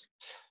suppose.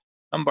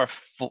 Number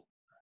 4,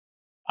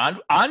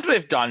 and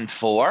we've done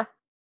 4.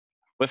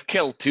 We've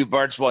killed 2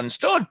 birds, 1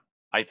 stone.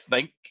 I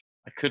think.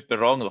 I could be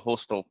wrong. The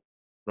host will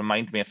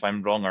remind me if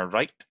I'm wrong or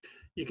right.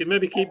 You can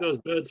maybe keep those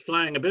birds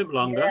flying a bit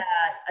longer. Yeah,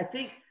 I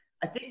think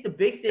the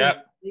big thing,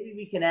 maybe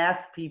we can ask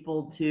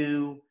people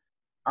to,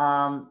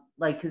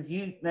 like, because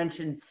you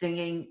mentioned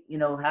singing, you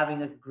know,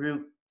 having a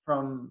group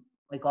from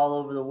like all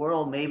over the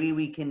world. Maybe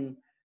we can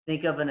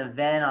think of an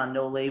event on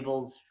No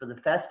Labels for the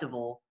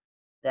festival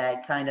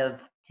that kind of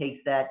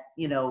takes that,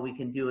 you know, we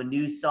can do a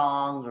new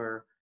song,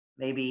 or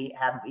maybe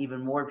have even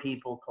more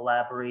people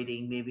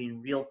collaborating, maybe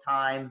in real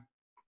time.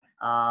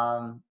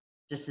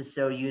 Just to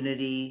show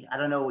unity. I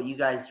don't know what you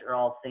guys are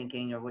all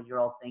thinking, or what you're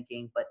all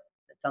thinking, but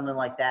something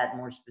like that,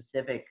 more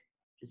specific,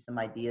 just some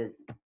ideas.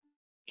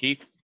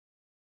 Keith?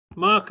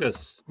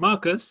 Marcus,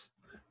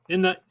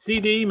 in that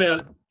CD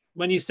email,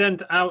 when you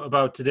sent out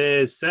about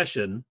today's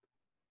session,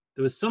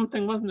 there was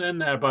something, wasn't there, in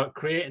there about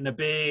creating a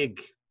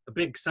big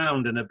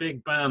sound and a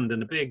big band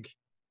and a big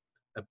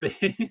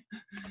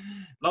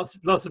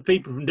lots of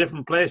people from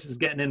different places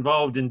getting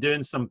involved in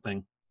doing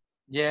something.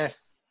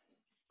 Yes,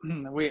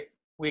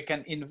 we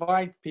can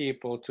invite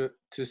people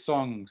to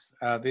songs.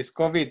 This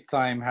COVID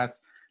time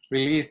has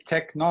released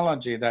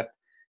technology that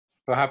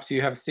perhaps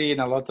you have seen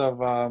a lot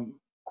of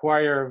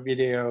choir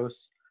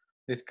videos,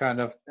 this kind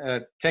of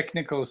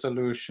technical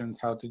solutions,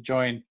 how to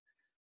join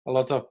a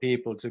lot of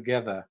people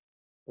together.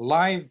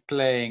 Live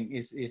playing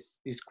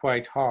is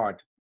quite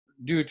hard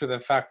due to the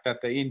fact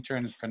that the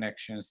internet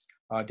connections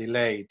are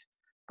delayed,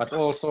 but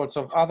all sorts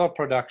of other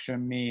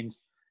production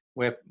means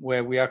where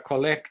we are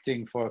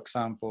collecting, for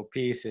example,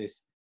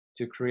 pieces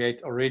to create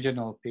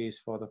original piece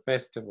for the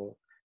festival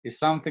is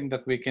something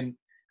that we can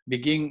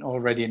begin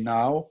already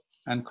now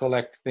and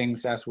collect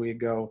things as we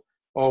go,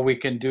 or we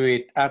can do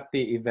it at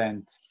the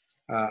event,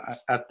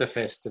 at the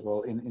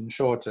festival in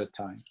shorter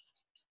time.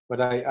 But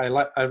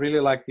I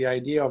really like the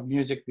idea of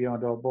Music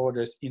Beyond All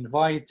Borders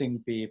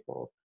inviting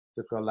people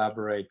to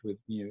collaborate with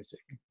music.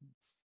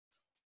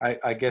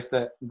 I guess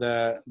that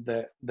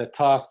the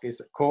task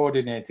is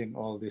coordinating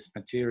all this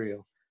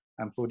material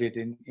and put it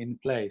in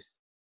place.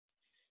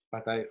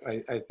 But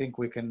I think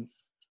we can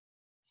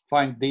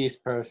find these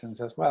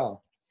persons as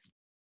well.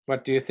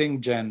 What do you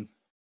think, Jen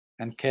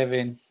and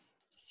Kevin,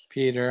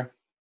 Peter?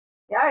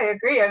 Yeah, I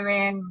agree. I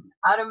mean,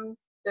 Adam's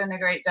done a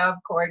great job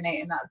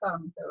coordinating that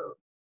song. So,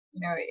 you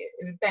know,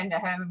 it was then to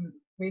him,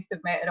 we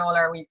submitted all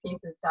our wee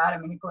pieces to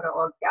Adam and he put it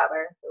all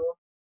together. So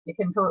it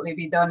can totally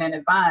be done in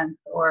advance,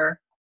 or,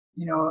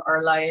 you know,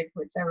 or live,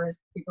 whichever is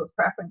people's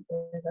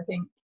preferences. I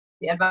think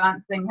the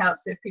advanced thing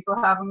helps if people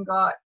haven't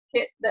got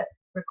kit that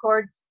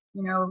records,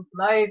 you know,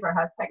 live, or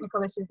has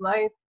technical issues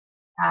live.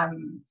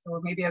 So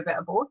maybe a bit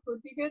of both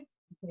would be good,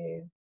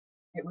 because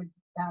it would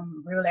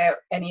rule out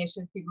any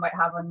issues people might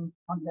have on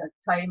the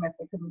time. If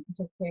they couldn't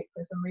participate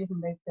for some reason,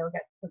 they still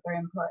get to put their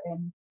input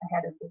in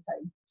ahead of the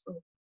time. So,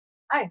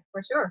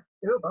 for sure,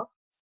 doable.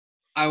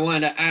 I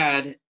wanted to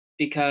add,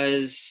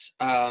 because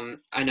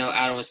I know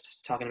Adam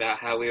was talking about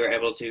how we were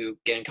able to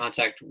get in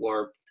contact,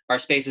 or our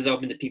space is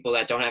open to people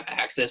that don't have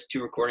access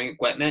to recording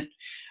equipment.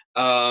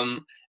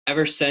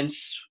 Ever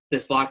since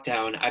this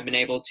lockdown, I've been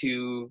able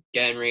to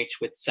get in reach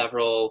with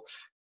several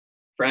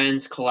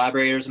friends,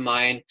 collaborators of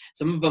mine.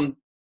 Some of them,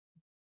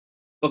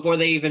 before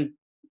they even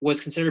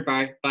was considered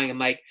buying a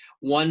mic,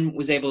 one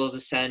was able to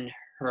send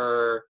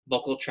her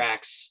vocal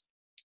tracks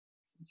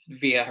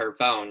via her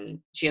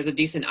phone. She has a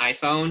decent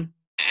iPhone,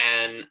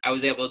 and I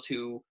was able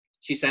to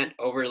she sent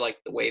over like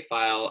the WAV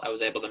file. I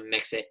was able to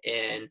mix it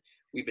in.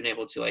 We've been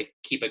able to like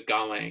keep it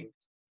going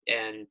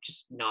and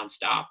just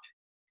nonstop.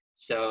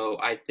 So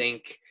I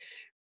think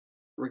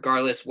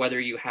regardless whether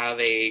you have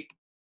a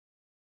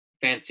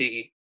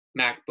fancy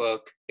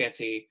MacBook,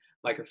 fancy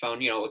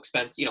microphone,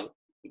 expense,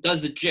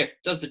 does the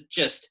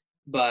gist,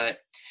 but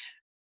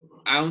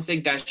I don't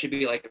think that should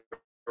be like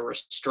a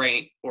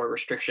restraint or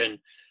restriction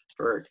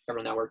for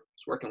everyone that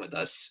is working with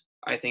us.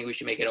 I think we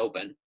should make it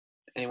open.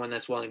 Anyone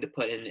that's willing to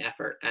put in the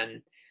effort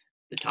and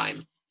the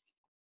time.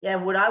 Yeah,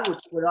 what I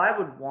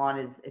would want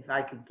is, if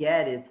I could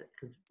get, is,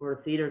 because we're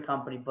a theater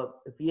company, but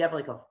if you have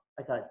like a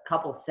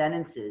couple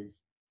sentences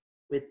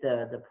with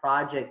the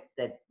project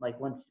that, like,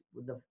 once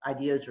the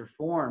ideas are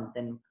formed,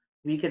 then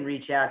we can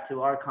reach out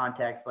to our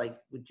contacts, like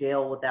with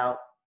Jail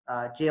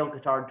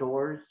Guitar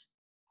Doors.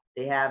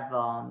 They have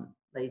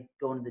they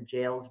go into the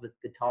jails with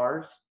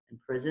guitars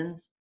and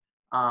prisons.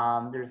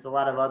 There's a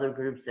lot of other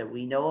groups that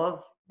we know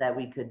of that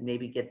we could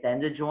maybe get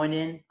them to join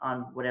in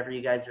on whatever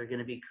you guys are going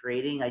to be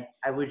creating.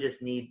 I would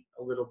just need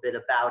a little bit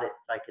about it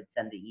so I could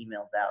send the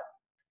emails out.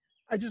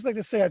 I just like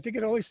to say, I think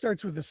it always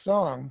starts with a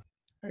song,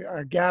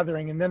 a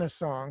gathering, and then a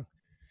song.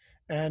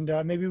 And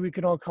maybe we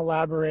can all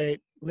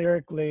collaborate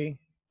lyrically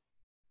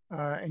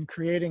in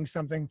creating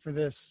something for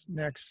this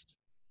next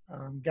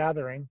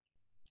gathering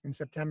in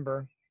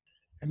September.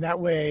 And that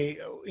way,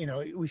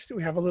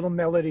 we have a little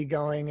melody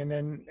going, and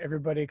then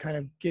everybody kind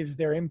of gives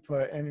their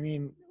input. And I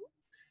mean,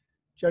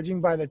 judging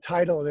by the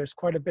title, there's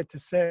quite a bit to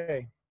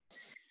say.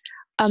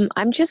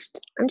 I'm just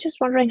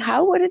wondering,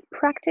 how would it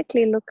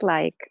practically look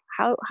like?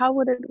 How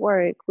would it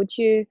work? Would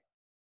you,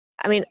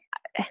 I mean,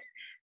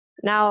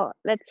 now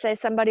let's say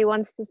somebody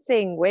wants to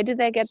sing. Where do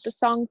they get the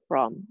song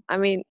from? I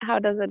mean, how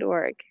does it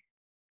work?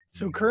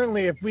 So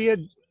currently, if we had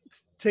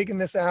taken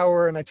this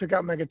hour and I took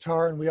out my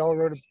guitar and we all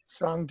wrote a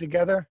song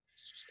together,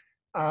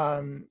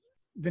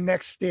 the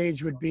next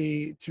stage would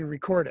be to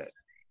record it.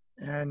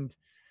 And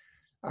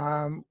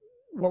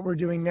what we're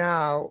doing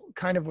now,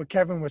 kind of what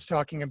Kevin was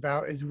talking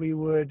about, is we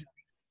would,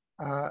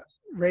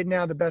 right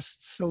now the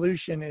best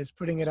solution is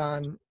putting it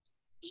on,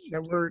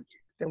 that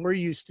we're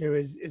used to,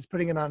 is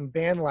putting it on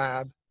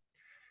BandLab,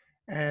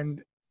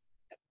 and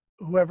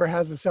whoever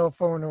has a cell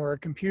phone or a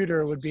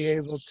computer would be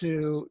able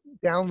to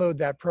download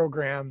that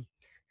program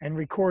and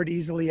record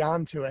easily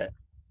onto it.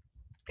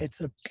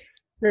 It's a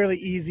fairly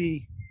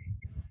easy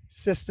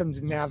system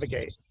to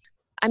navigate.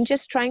 I'm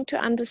just trying to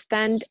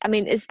understand, I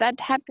mean, is that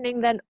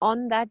happening then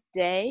on that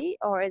day,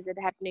 or is it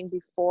happening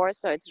before,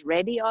 so it's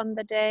ready on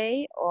the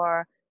day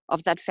or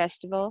of that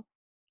festival?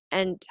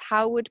 And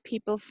how would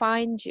people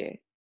find you?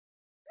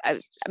 I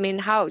mean,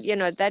 how,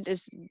 that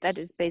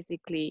is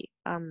basically,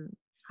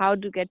 how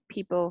do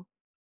people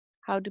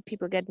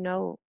get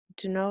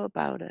to know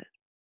about it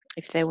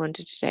if they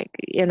wanted to take,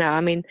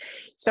 I mean,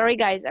 sorry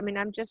guys, I mean,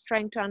 I'm just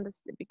trying to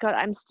understand, because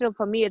I'm still,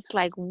 for me, it's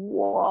like,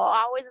 whoa,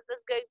 how is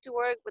this going to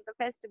work with the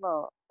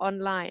festival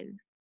online?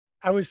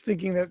 I was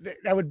thinking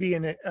that would be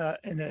an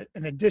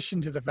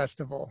addition to the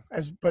festival,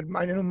 but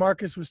I know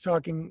Marcus was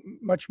talking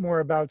much more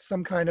about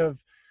some kind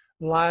of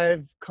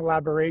live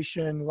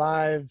collaboration,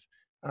 live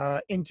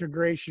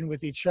integration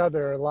with each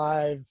other,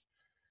 live,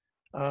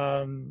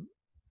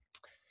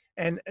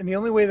 and the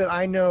only way that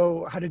I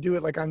know how to do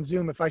it, like on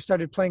Zoom, if I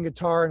started playing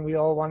guitar and we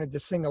all wanted to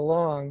sing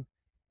along,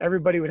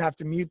 everybody would have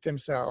to mute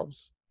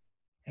themselves,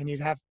 and you'd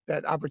have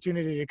that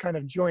opportunity to kind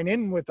of join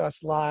in with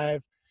us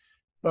live,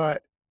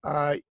 but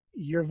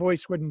your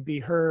voice wouldn't be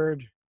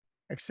heard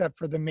except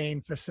for the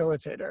main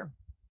facilitator.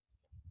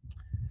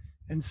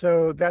 And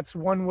so that's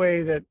one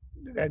way that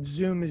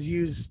Zoom is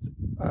used.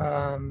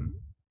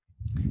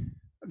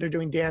 They're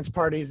doing dance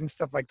parties and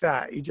stuff like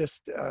that. You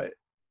just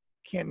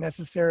can't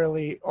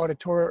necessarily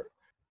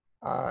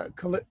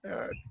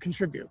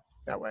contribute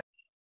that way.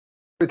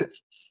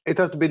 It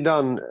has to be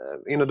done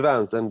in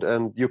advance,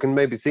 and you can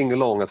maybe sing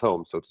along at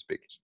home, so to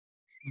speak.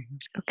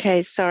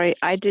 Okay, sorry,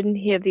 I didn't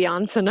hear the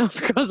answer now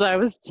because I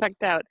was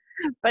checked out.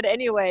 But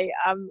anyway,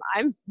 I'm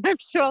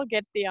sure I'll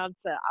get the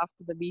answer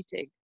after the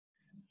meeting.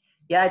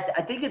 Yeah,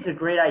 I think it's a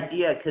great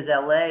idea, because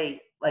LA,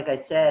 like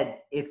I said,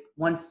 if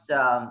once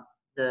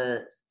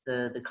the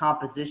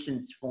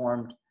composition's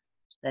formed,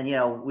 then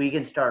we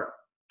can start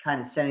kind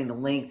of sending the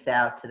links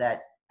out to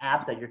that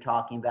app that you're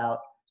talking about,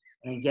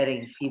 and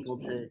getting people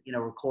to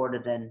record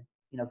it, and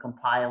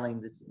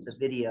compiling the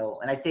video.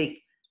 And I think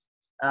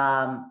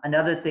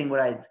another thing,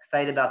 what I'm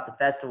excited about the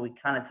festival, we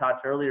kind of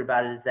talked earlier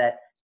about it, is that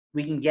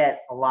we can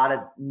get a lot of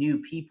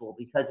new people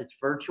because it's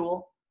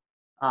virtual.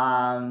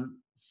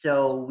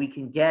 So we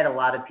can get a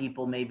lot of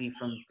people maybe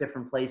from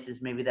different places,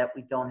 maybe that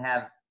we don't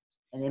have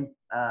an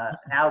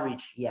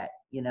outreach yet,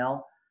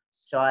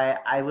 So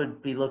I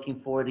would be looking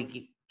forward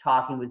to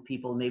talking with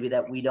people maybe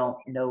that we don't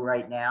know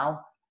right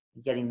now,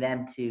 getting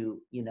them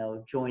to,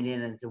 join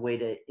in as a way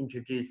to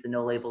introduce the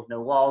No Labels,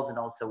 No Walls, and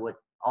also what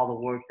all the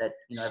work that,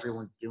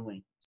 everyone's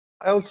doing.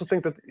 I also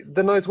think that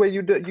the nice way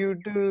you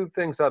do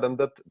things, Adam,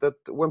 that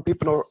when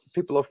people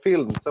are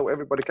filmed, so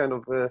everybody kind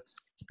of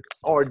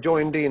are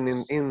joined in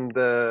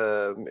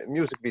the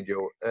music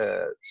video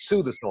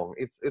to the song.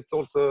 It's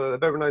also a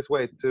very nice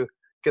way to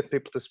get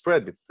people to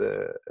spread it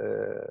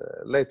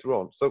later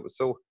on. So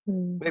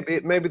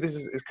maybe this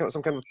is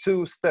some kind of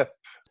two-step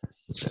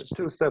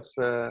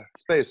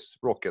space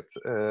rocket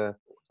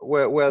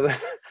where the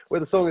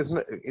song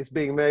is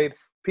being made,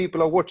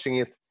 people are watching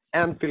it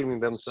and filming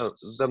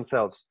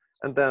themselves,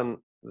 and then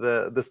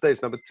the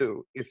stage number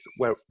 2 is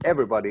where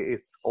everybody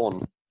is on,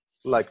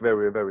 like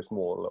very, very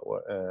small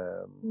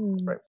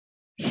frames.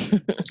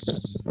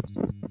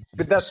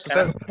 But that's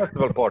the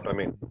festival part, I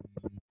mean.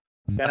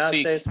 Can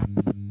I say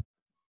something?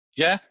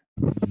 Yeah.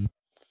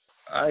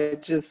 I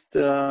just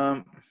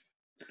was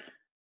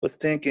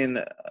thinking,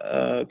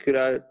 could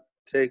I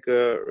take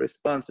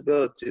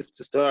responsibility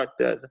to start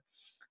that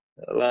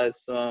live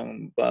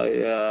song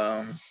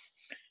by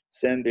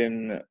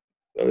sending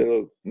a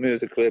little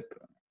music clip,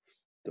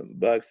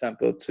 by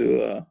example,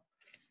 to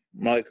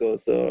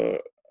Michael's or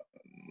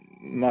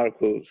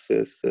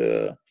Marcus's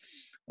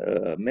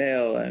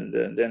mail, and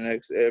then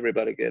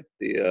everybody get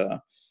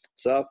the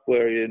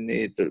software you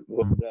need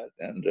for that,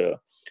 and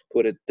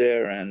put it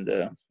there, and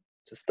to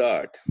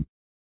start.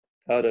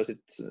 How does it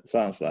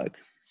sounds like?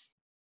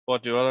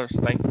 What do others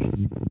think?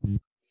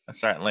 I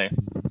certainly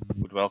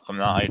would welcome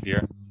that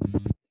idea.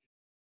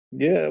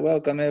 Yeah,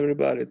 welcome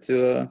everybody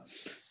to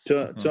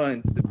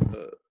join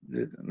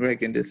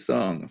making this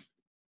song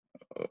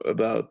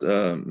about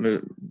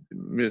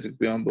music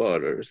beyond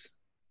borders.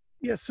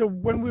 Yeah, so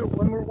when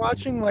we're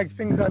watching like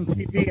things on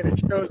TV and it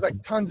shows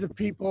like tons of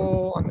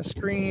people on the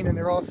screen and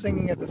they're all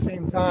singing at the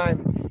same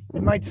time,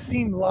 it might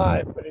seem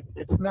live, but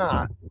it's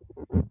not.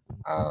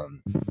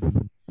 And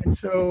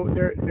so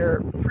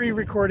they're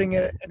pre-recording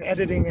it and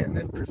editing it and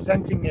then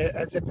presenting it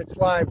as if it's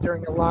live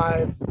during a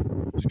live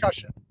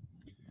discussion.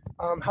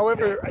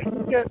 However, I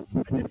did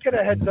get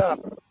a heads up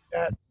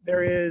that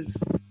there is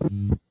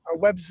a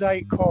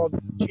website called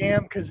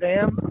Jam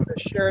Kazam. I'm going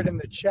to share it in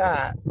the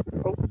chat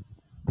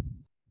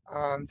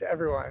to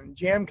everyone.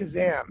 Jam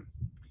Kazam,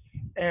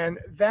 and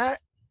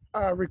that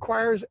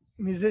requires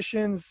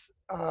musicians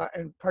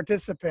and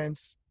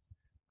participants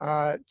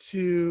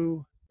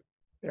to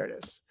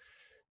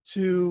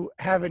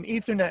have an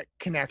Ethernet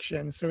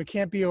connection, so it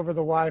can't be over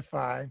the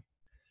Wi-Fi.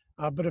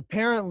 But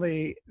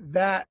apparently,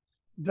 that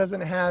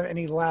doesn't have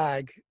any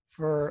lag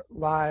for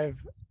live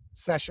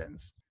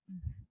sessions.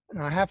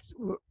 Now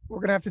we're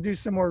going to have to do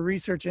some more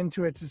research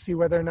into it to see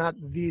whether or not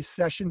these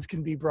sessions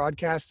can be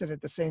broadcasted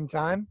at the same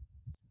time.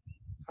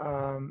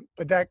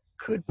 But that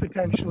could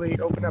potentially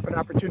open up an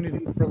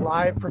opportunity for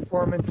live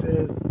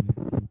performances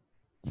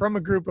from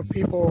a group of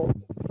people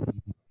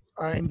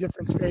in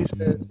different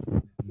spaces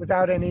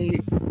without any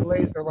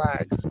delays or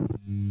lags.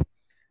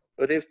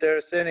 But if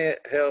there's any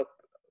help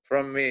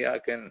from me, I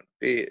can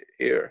be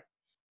here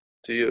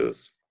to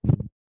use.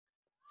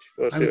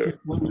 For I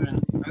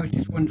was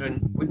just wondering,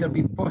 would there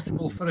be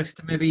possible for us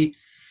to maybe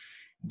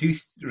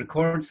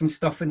record some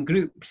stuff in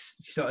groups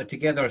sort of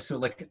together, so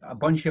like a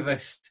bunch of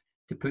us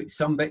to put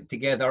some bit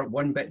together,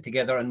 one bit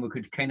together, and we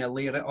could kind of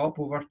layer it up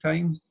over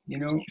time, you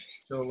know?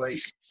 So like,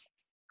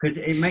 because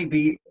it might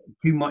be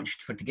too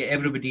much to get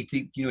everybody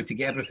to, you know, to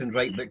get everything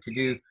right, but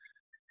to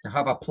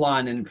have a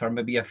plan and for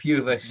maybe a few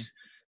of us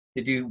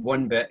to do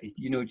one bit,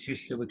 you know,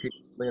 just so we could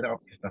layer it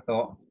up, just a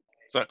thought.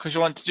 So because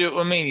you want to do it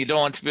with me, you don't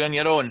want to be on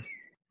your own.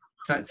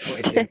 That's what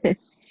it is.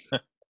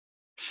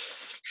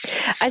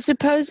 I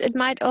suppose it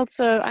might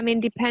also, I mean,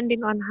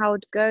 depending on how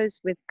it goes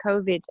with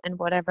COVID and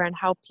whatever, and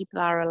how people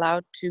are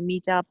allowed to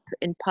meet up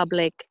in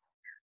public,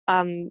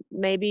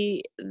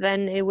 maybe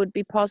then it would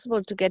be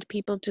possible to get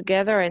people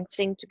together and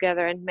sing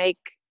together and make,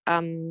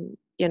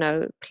 you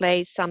know,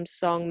 play some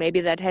song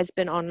maybe that has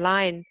been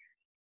online,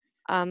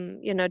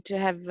 you know, to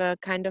have a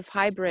kind of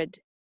hybrid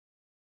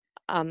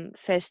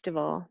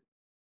festival.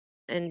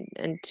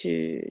 And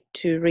to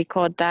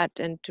record that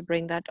and to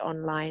bring that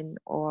online,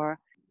 or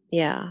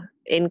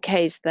in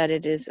case that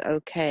it is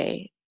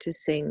okay to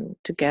sing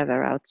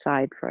together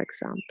outside, for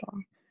example.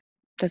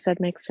 Does that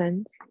make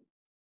sense?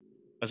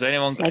 Has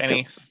anyone got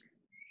any?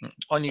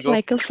 On you go.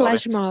 Like a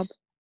flash mob.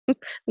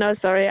 No,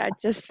 sorry, I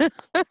just to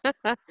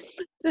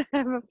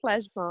have a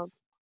flash mob.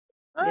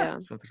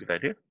 Yeah, Sounds a good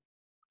idea.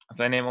 Has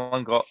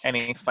anyone got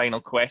any final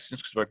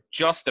questions? Because we're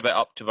just about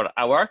up to our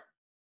hour.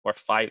 We've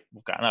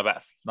got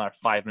another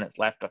 5 minutes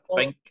left, I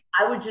think.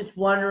 I was just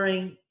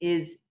wondering,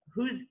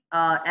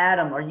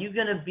 Adam, are you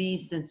going to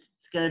be, since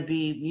it's going to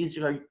be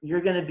music, or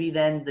you're going to be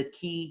then the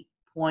key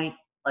point,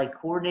 like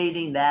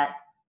coordinating that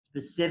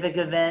specific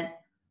event,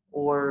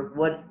 or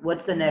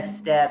what's the next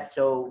step,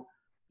 so,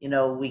 you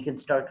know, we can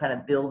start kind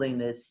of building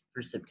this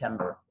for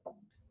September?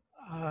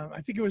 I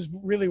think it was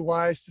really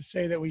wise to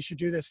say that we should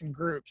do this in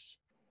groups,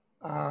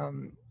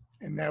 and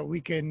that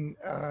we can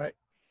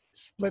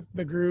split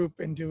the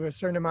group into a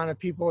certain amount of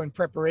people in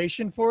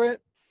preparation for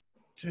it,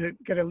 to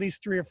get at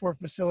least 3 or 4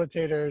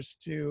 facilitators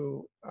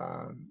to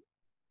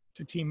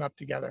team up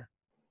together.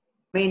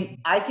 I mean,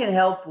 I can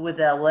help with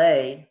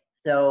LA,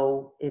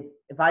 So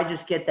if I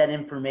just get that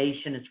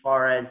information as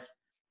far as,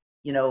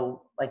 you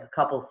know, like a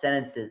couple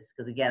sentences,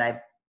 because again,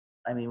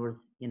 I mean,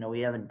 we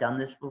haven't done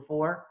this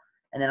before,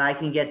 and then I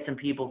can get some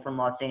people from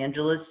Los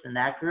Angeles in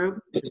that group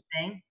to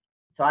sing.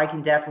 So I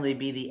can definitely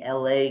be the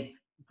LA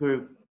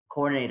group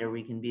coordinator.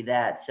 We can be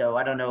that. So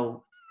I don't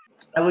know.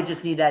 I would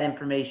just need that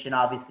information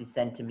obviously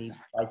sent to me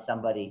by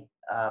somebody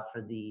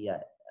for the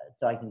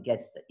so I can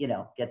get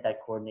that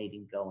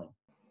coordinating going.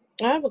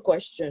 I have a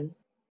question.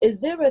 Is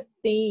there a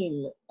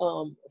theme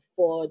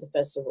for the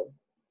festival?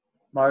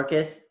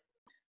 Marcus?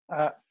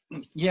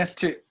 Yes,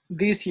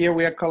 this year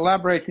we are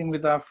collaborating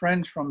with our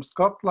friends from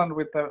Scotland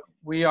with the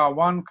We Are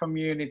One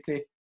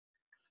community,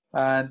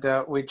 and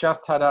we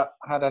just had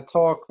a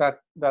talk that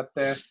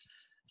there's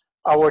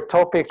our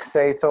topics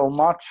say so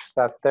much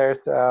that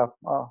there's a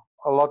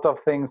lot of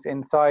things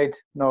inside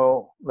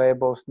No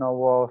Labels, No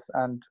Walls,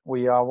 and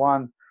We Are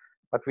One,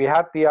 but we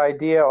had the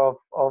idea of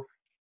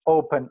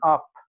open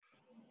up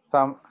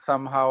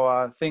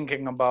somehow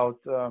thinking about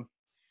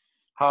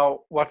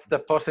what's the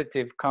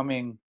positive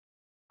coming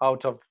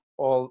out of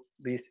all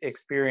these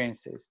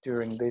experiences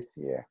during this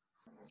year.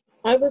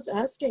 I was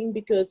asking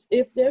because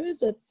if there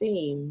is a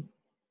theme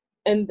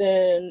and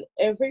then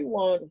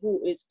everyone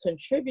who is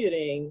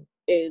contributing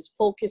is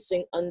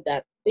focusing on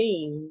that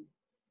theme,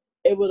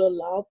 it would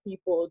allow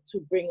people to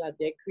bring out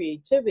their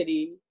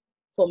creativity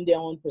from their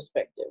own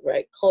perspective,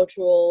 right?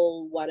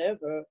 Cultural,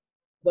 whatever,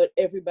 but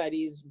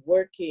everybody's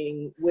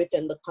working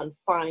within the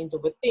confines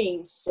of a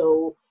theme.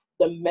 So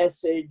the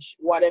message,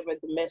 whatever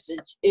the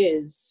message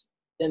is,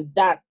 then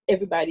that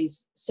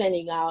everybody's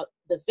sending out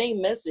the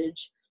same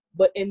message,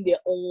 but in their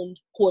own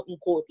quote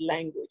unquote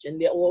language, in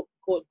their own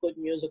quote unquote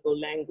musical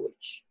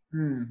language.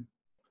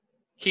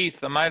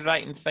 Keith, am I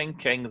right in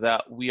thinking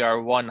that We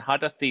Are One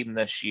had a theme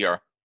this year?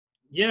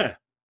 Yeah.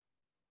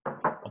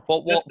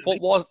 What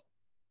was?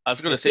 I was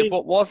going to say,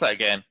 what was that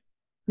again?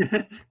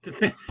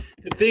 The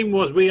theme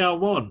was We Are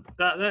One.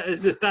 That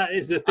is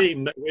the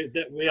theme,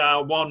 that we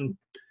are one,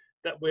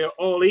 that we are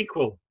all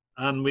equal,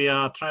 and we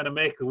are trying to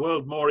make the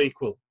world more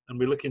equal, and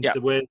we're looking to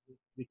where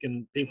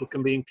people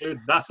can be included.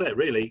 That's it,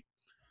 really.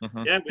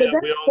 Mm-hmm. Yeah, but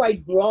that's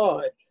quite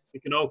broad. We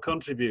can all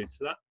contribute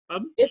to that.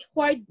 It's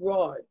quite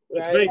broad,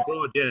 right? It's very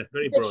broad, yeah,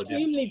 very it's broad.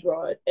 Extremely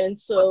broad, and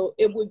so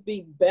it would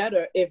be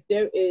better if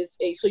there is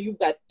so you've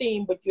got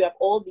theme, but you have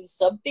all these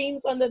sub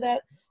themes under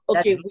that.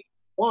 Okay, we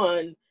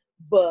won,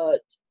 but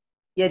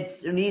yeah,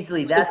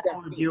 easily that's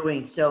what we're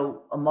doing.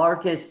 So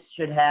Marcus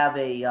should have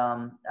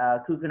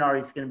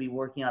Kukunari is going to be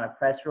working on a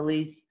press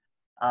release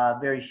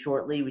very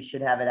shortly. We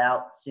should have it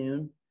out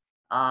soon.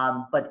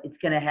 But it's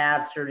going to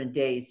have certain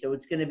days. So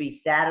it's going to be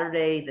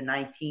Saturday, the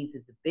 19th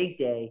is the big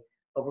day,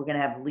 but we're going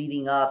to have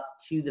leading up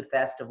to the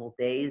festival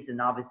days.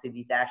 And obviously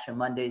these Action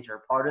Mondays are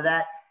a part of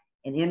that.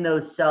 And in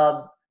those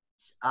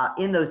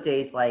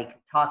days, like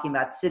talking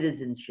about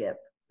citizenship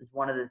is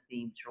one of the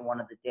themes for one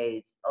of the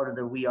days out of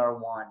the We Are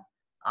One.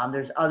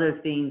 There's other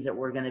themes that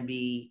we're going to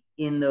be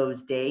in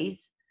those days.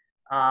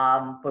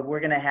 But we're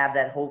going to have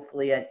that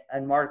hopefully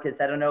and Marcus,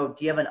 I don't know, do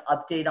you have an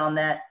update on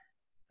that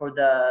for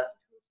the,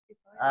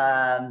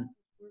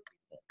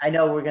 I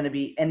know we're going to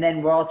be, and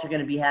then we're also going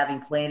to be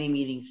having planning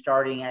meetings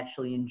starting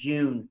actually in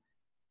June,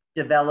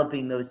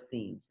 developing those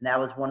themes. And that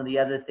was one of the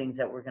other things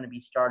that we're going to be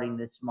starting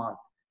this month.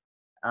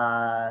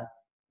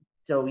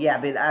 So yeah,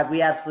 but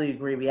we absolutely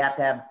agree. We have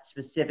to have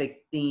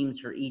specific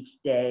themes for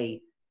each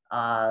day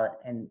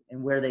and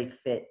where they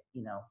fit,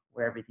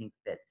 where everything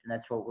fits. And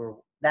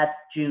that's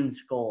June's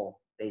goal,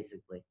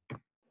 basically.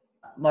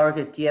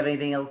 Marcus, do you have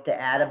anything else to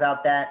add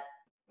about that?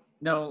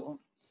 No,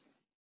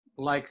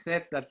 like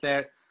said, that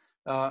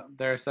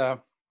there's a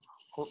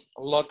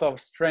lot of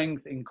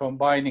strength in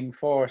combining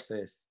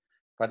forces,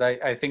 but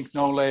I think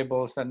No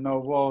Labels and No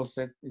Walls,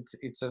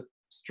 it's a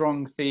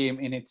strong theme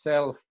in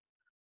itself,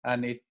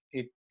 and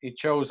it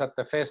shows at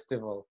the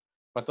festival,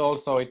 but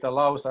also it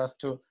allows us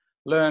to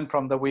learn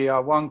from the We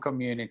Are One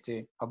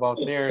community about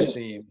their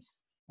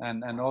themes,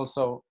 and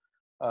also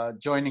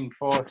joining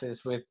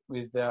forces with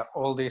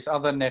all these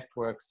other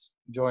networks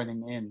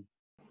joining in.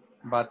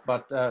 But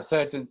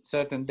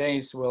certain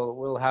days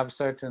will have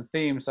certain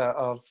themes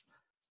of,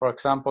 for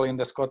example, in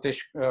the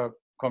Scottish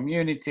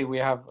community, we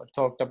have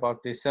talked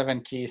about the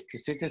 7 keys to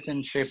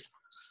citizenship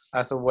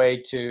as a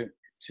way to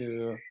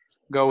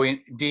go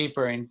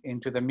deeper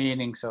into the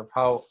meanings of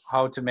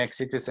how to make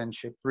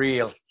citizenship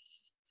real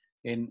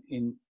in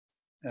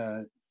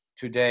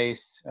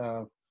today's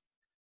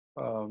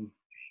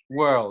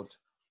world,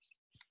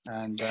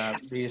 and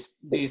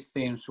these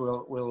themes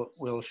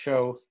will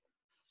show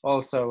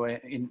also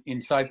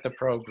inside the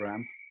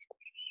program.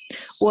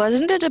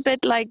 Wasn't it a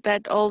bit like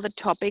that, all the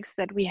topics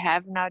that we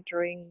have now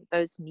during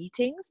those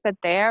meetings, that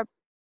they're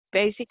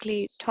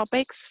basically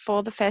topics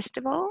for the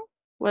festival?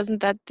 Wasn't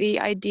that the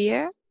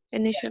idea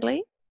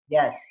initially?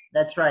 Yes,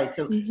 that's right.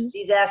 So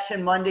these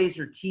Action Mondays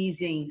are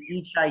teasing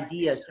each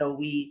idea. So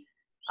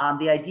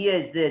the idea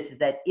is this, is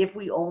that if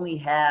we only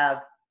have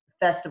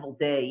festival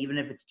day, even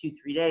if it's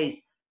 2-3 days,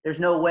 there's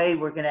no way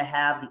we're going to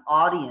have the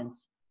audience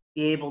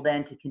be able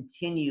then to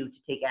continue to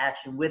take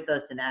action with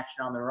us and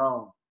action on their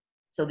own.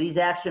 So these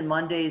Action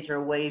Mondays are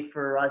a way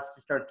for us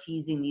to start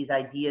teasing these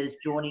ideas,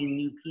 joining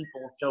new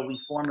people, so we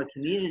form a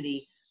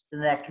community, so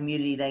that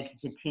community then can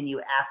continue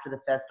after the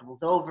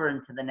festival's over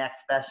into the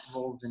next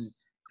festivals and,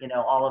 you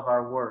know, all of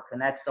our work.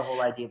 And that's the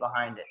whole idea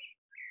behind it.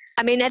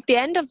 I mean, at the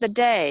end of the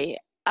day,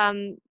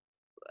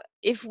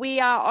 if we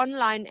are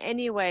online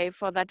anyway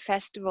for that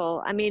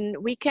festival, I mean,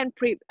 we can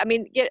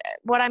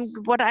what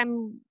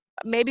I'm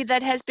maybe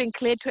that has been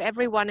clear to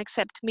everyone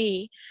except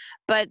me,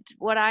 but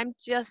what I'm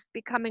just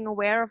becoming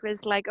aware of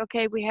is like,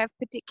 okay, we have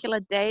particular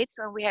dates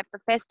when we have the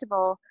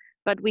festival,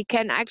 but we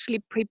can actually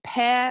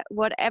prepare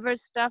whatever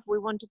stuff we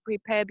want to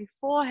prepare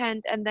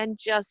beforehand and then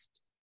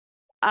just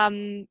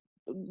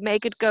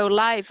make it go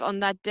live on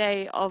that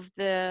day of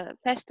the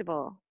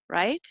festival,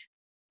 right?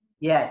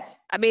 Yes.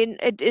 I mean,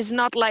 it is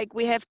not like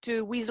we have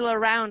to weasel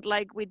around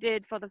like we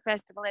did for the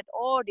festival at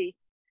Audi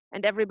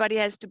and everybody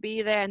has to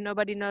be there and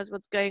nobody knows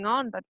what's going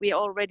on, but we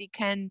already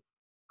can,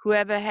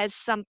 whoever has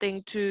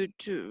something to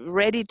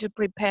ready to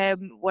prepare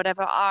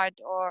whatever art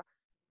or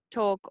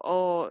talk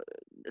or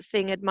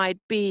thing it might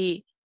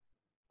be,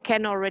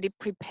 can already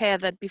prepare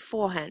that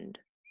beforehand,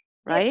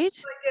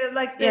 right?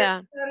 Like the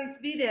Yeah.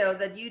 video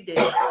that you did,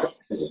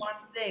 one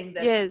thing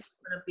that's Yes.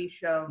 going to be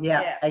shown.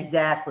 Yeah,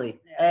 exactly.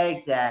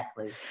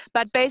 Exactly.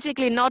 But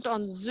basically not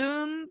on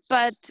Zoom,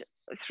 but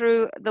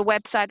through the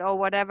website or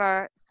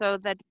whatever, so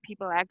that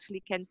people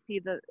actually can see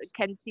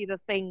the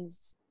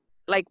things.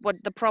 Like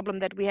what the problem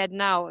that we had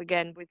now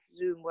again with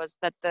Zoom was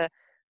that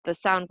the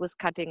sound was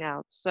cutting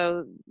out.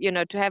 So, you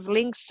know, to have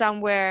links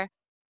somewhere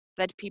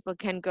that people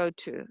can go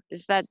to.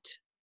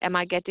 Am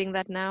I getting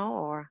that now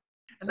or?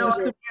 No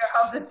idea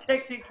how the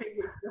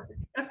technically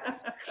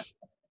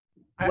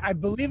I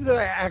believe that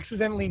I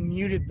accidentally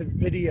muted the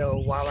video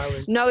while I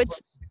was. No,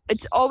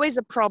 it's always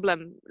a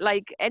problem.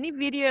 Like any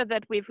video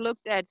that we've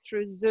looked at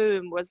through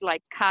Zoom was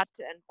like cut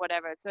and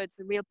whatever. So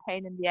it's a real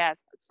pain in the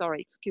ass. Sorry,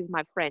 excuse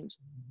my French.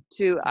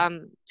 To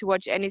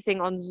watch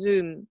anything on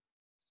Zoom,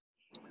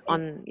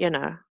 on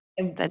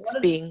that's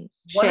being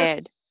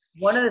shared.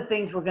 One of the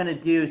things we're going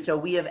to do. So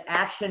we have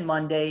Action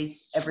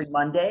Mondays every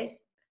Monday.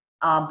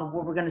 But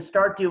what we're going to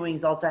start doing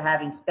is also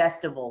having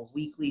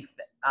weekly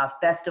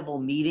festival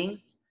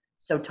meetings.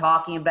 So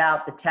talking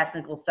about the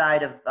technical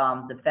side of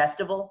the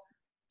festival.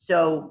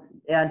 So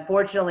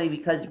unfortunately,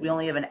 because we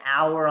only have an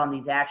hour on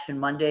these Action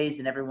Mondays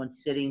and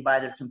everyone's sitting by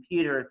their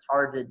computer, it's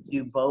hard to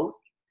do both.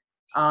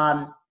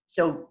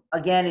 So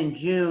again, in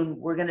June,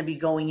 we're going to be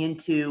going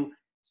into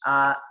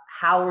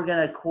how we're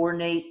going to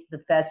coordinate the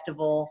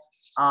festival,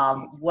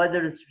 what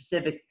are the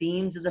specific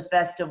themes of the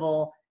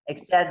festival,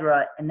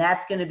 etc. And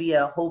that's going to be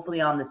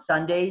hopefully on the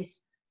Sundays.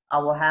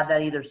 We'll have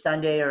that either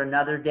Sunday or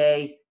another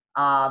day,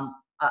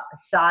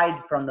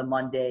 aside from the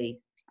Monday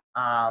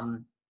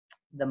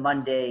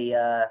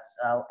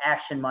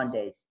Action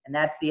Mondays. And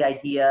that's the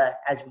idea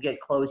as we get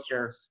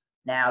closer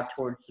now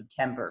towards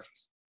September.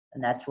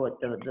 And that's what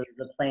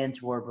the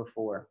plans were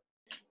before.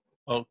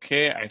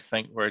 Okay, I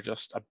think we're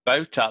just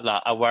about at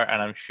that hour,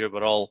 and I'm sure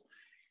we're all,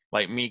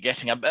 like me,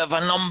 getting a bit of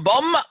a numb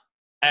bum.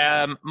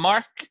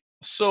 Mark,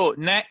 so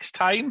next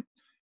time,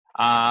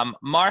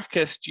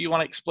 Marcus, do you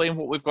want to explain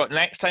what we've got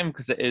next time?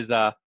 Because it is,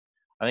 I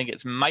think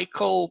it's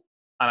Michael,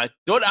 and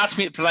don't ask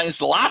me to pronounce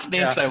the last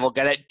name because I will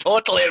get it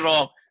totally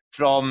wrong,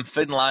 from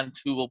Finland,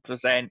 who will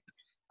present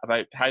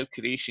about how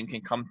creation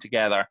can come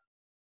together.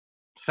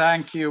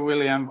 Thank you,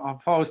 William, for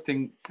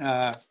hosting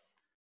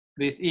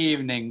this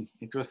evening.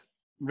 It was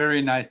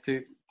very nice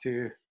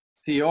to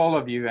see all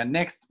of you. And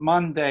next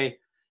Monday,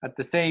 at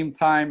the same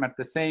time, at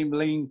the same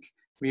link,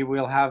 we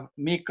will have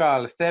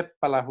Mikael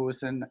Seppälä,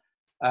 who's an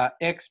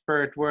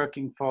expert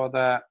working for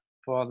the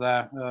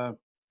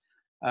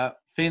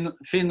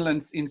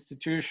Finland's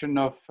Institution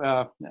of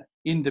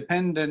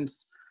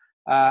Independence,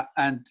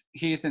 and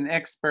he's an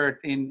expert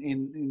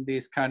in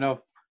these kind of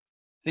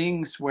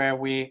things where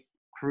we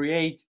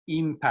create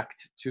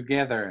impact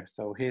together.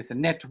 So he's a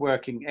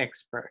networking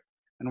expert,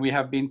 and we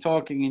have been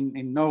talking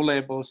in No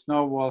Labels,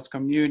 No Walls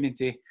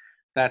community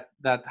that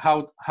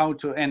how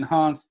to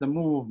enhance the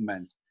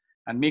movement,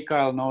 and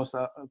Mikael knows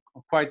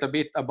quite a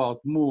bit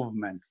about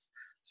movements.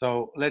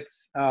 So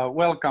let's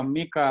welcome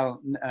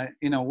Mikael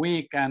in a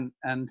week, and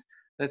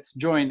let's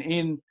join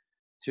in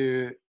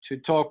to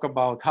talk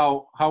about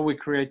how we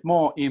create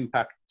more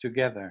impact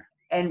together.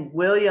 And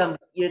William,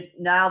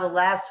 now the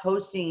last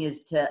hosting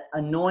is to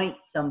anoint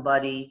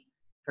somebody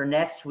for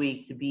next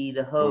week to be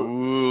the host.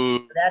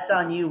 Ooh. That's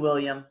on you,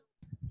 William.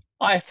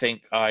 I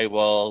think I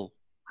will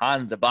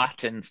hand the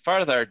baton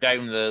further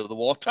down the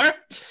water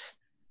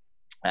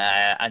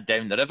and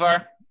down the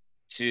river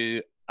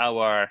to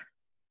our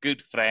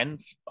good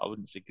friends, I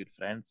wouldn't say good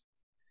friends,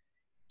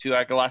 to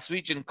our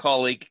Glaswegian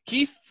colleague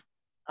Keith,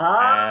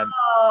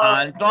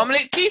 and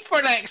nominate Keith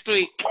for next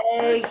week.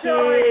 Hey,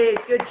 Keith,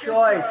 good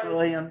choice,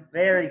 William.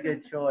 Very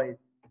good choice.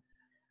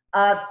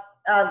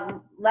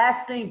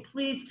 Last thing,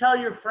 please tell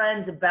your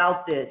friends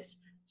about this.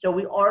 So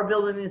we are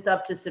building this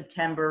up to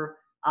September.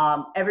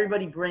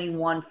 Everybody bring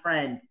one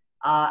friend.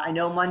 I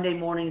know Monday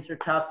mornings are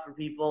tough for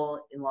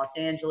people in Los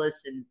Angeles,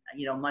 and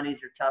Mondays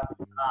are tough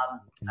for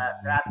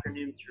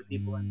afternoons for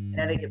people in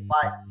Connecticut.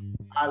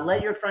 But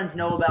let your friends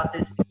know about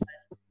this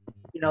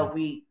because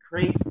we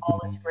create all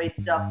this great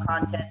stuff,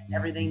 content,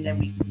 everything that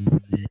we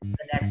put into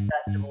the next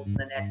festival,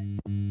 the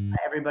next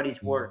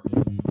everybody's work,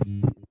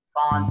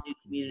 bonds, new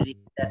community,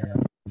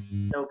 etc.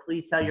 So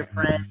please tell your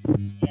friends,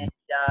 and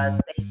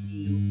thank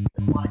you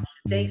so much.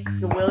 Thanks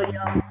to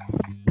William,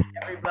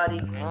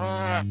 everybody.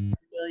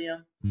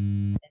 William.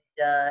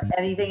 And,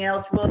 anything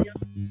else, William?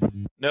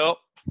 Nope,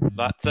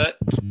 that's it.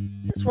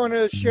 Just want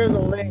to share the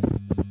link.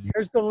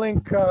 Here's the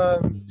link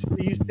to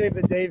the You Save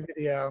the Day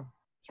video.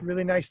 It's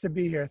really nice to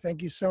be here.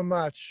 Thank you so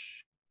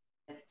much.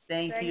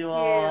 Thank you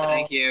all.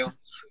 Thank you.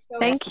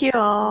 Thank you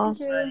all.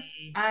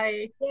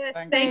 Bye. Yes,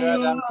 Thank thank you,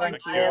 you. Adam. Thank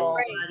you all.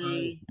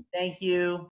 Everybody. Thank you.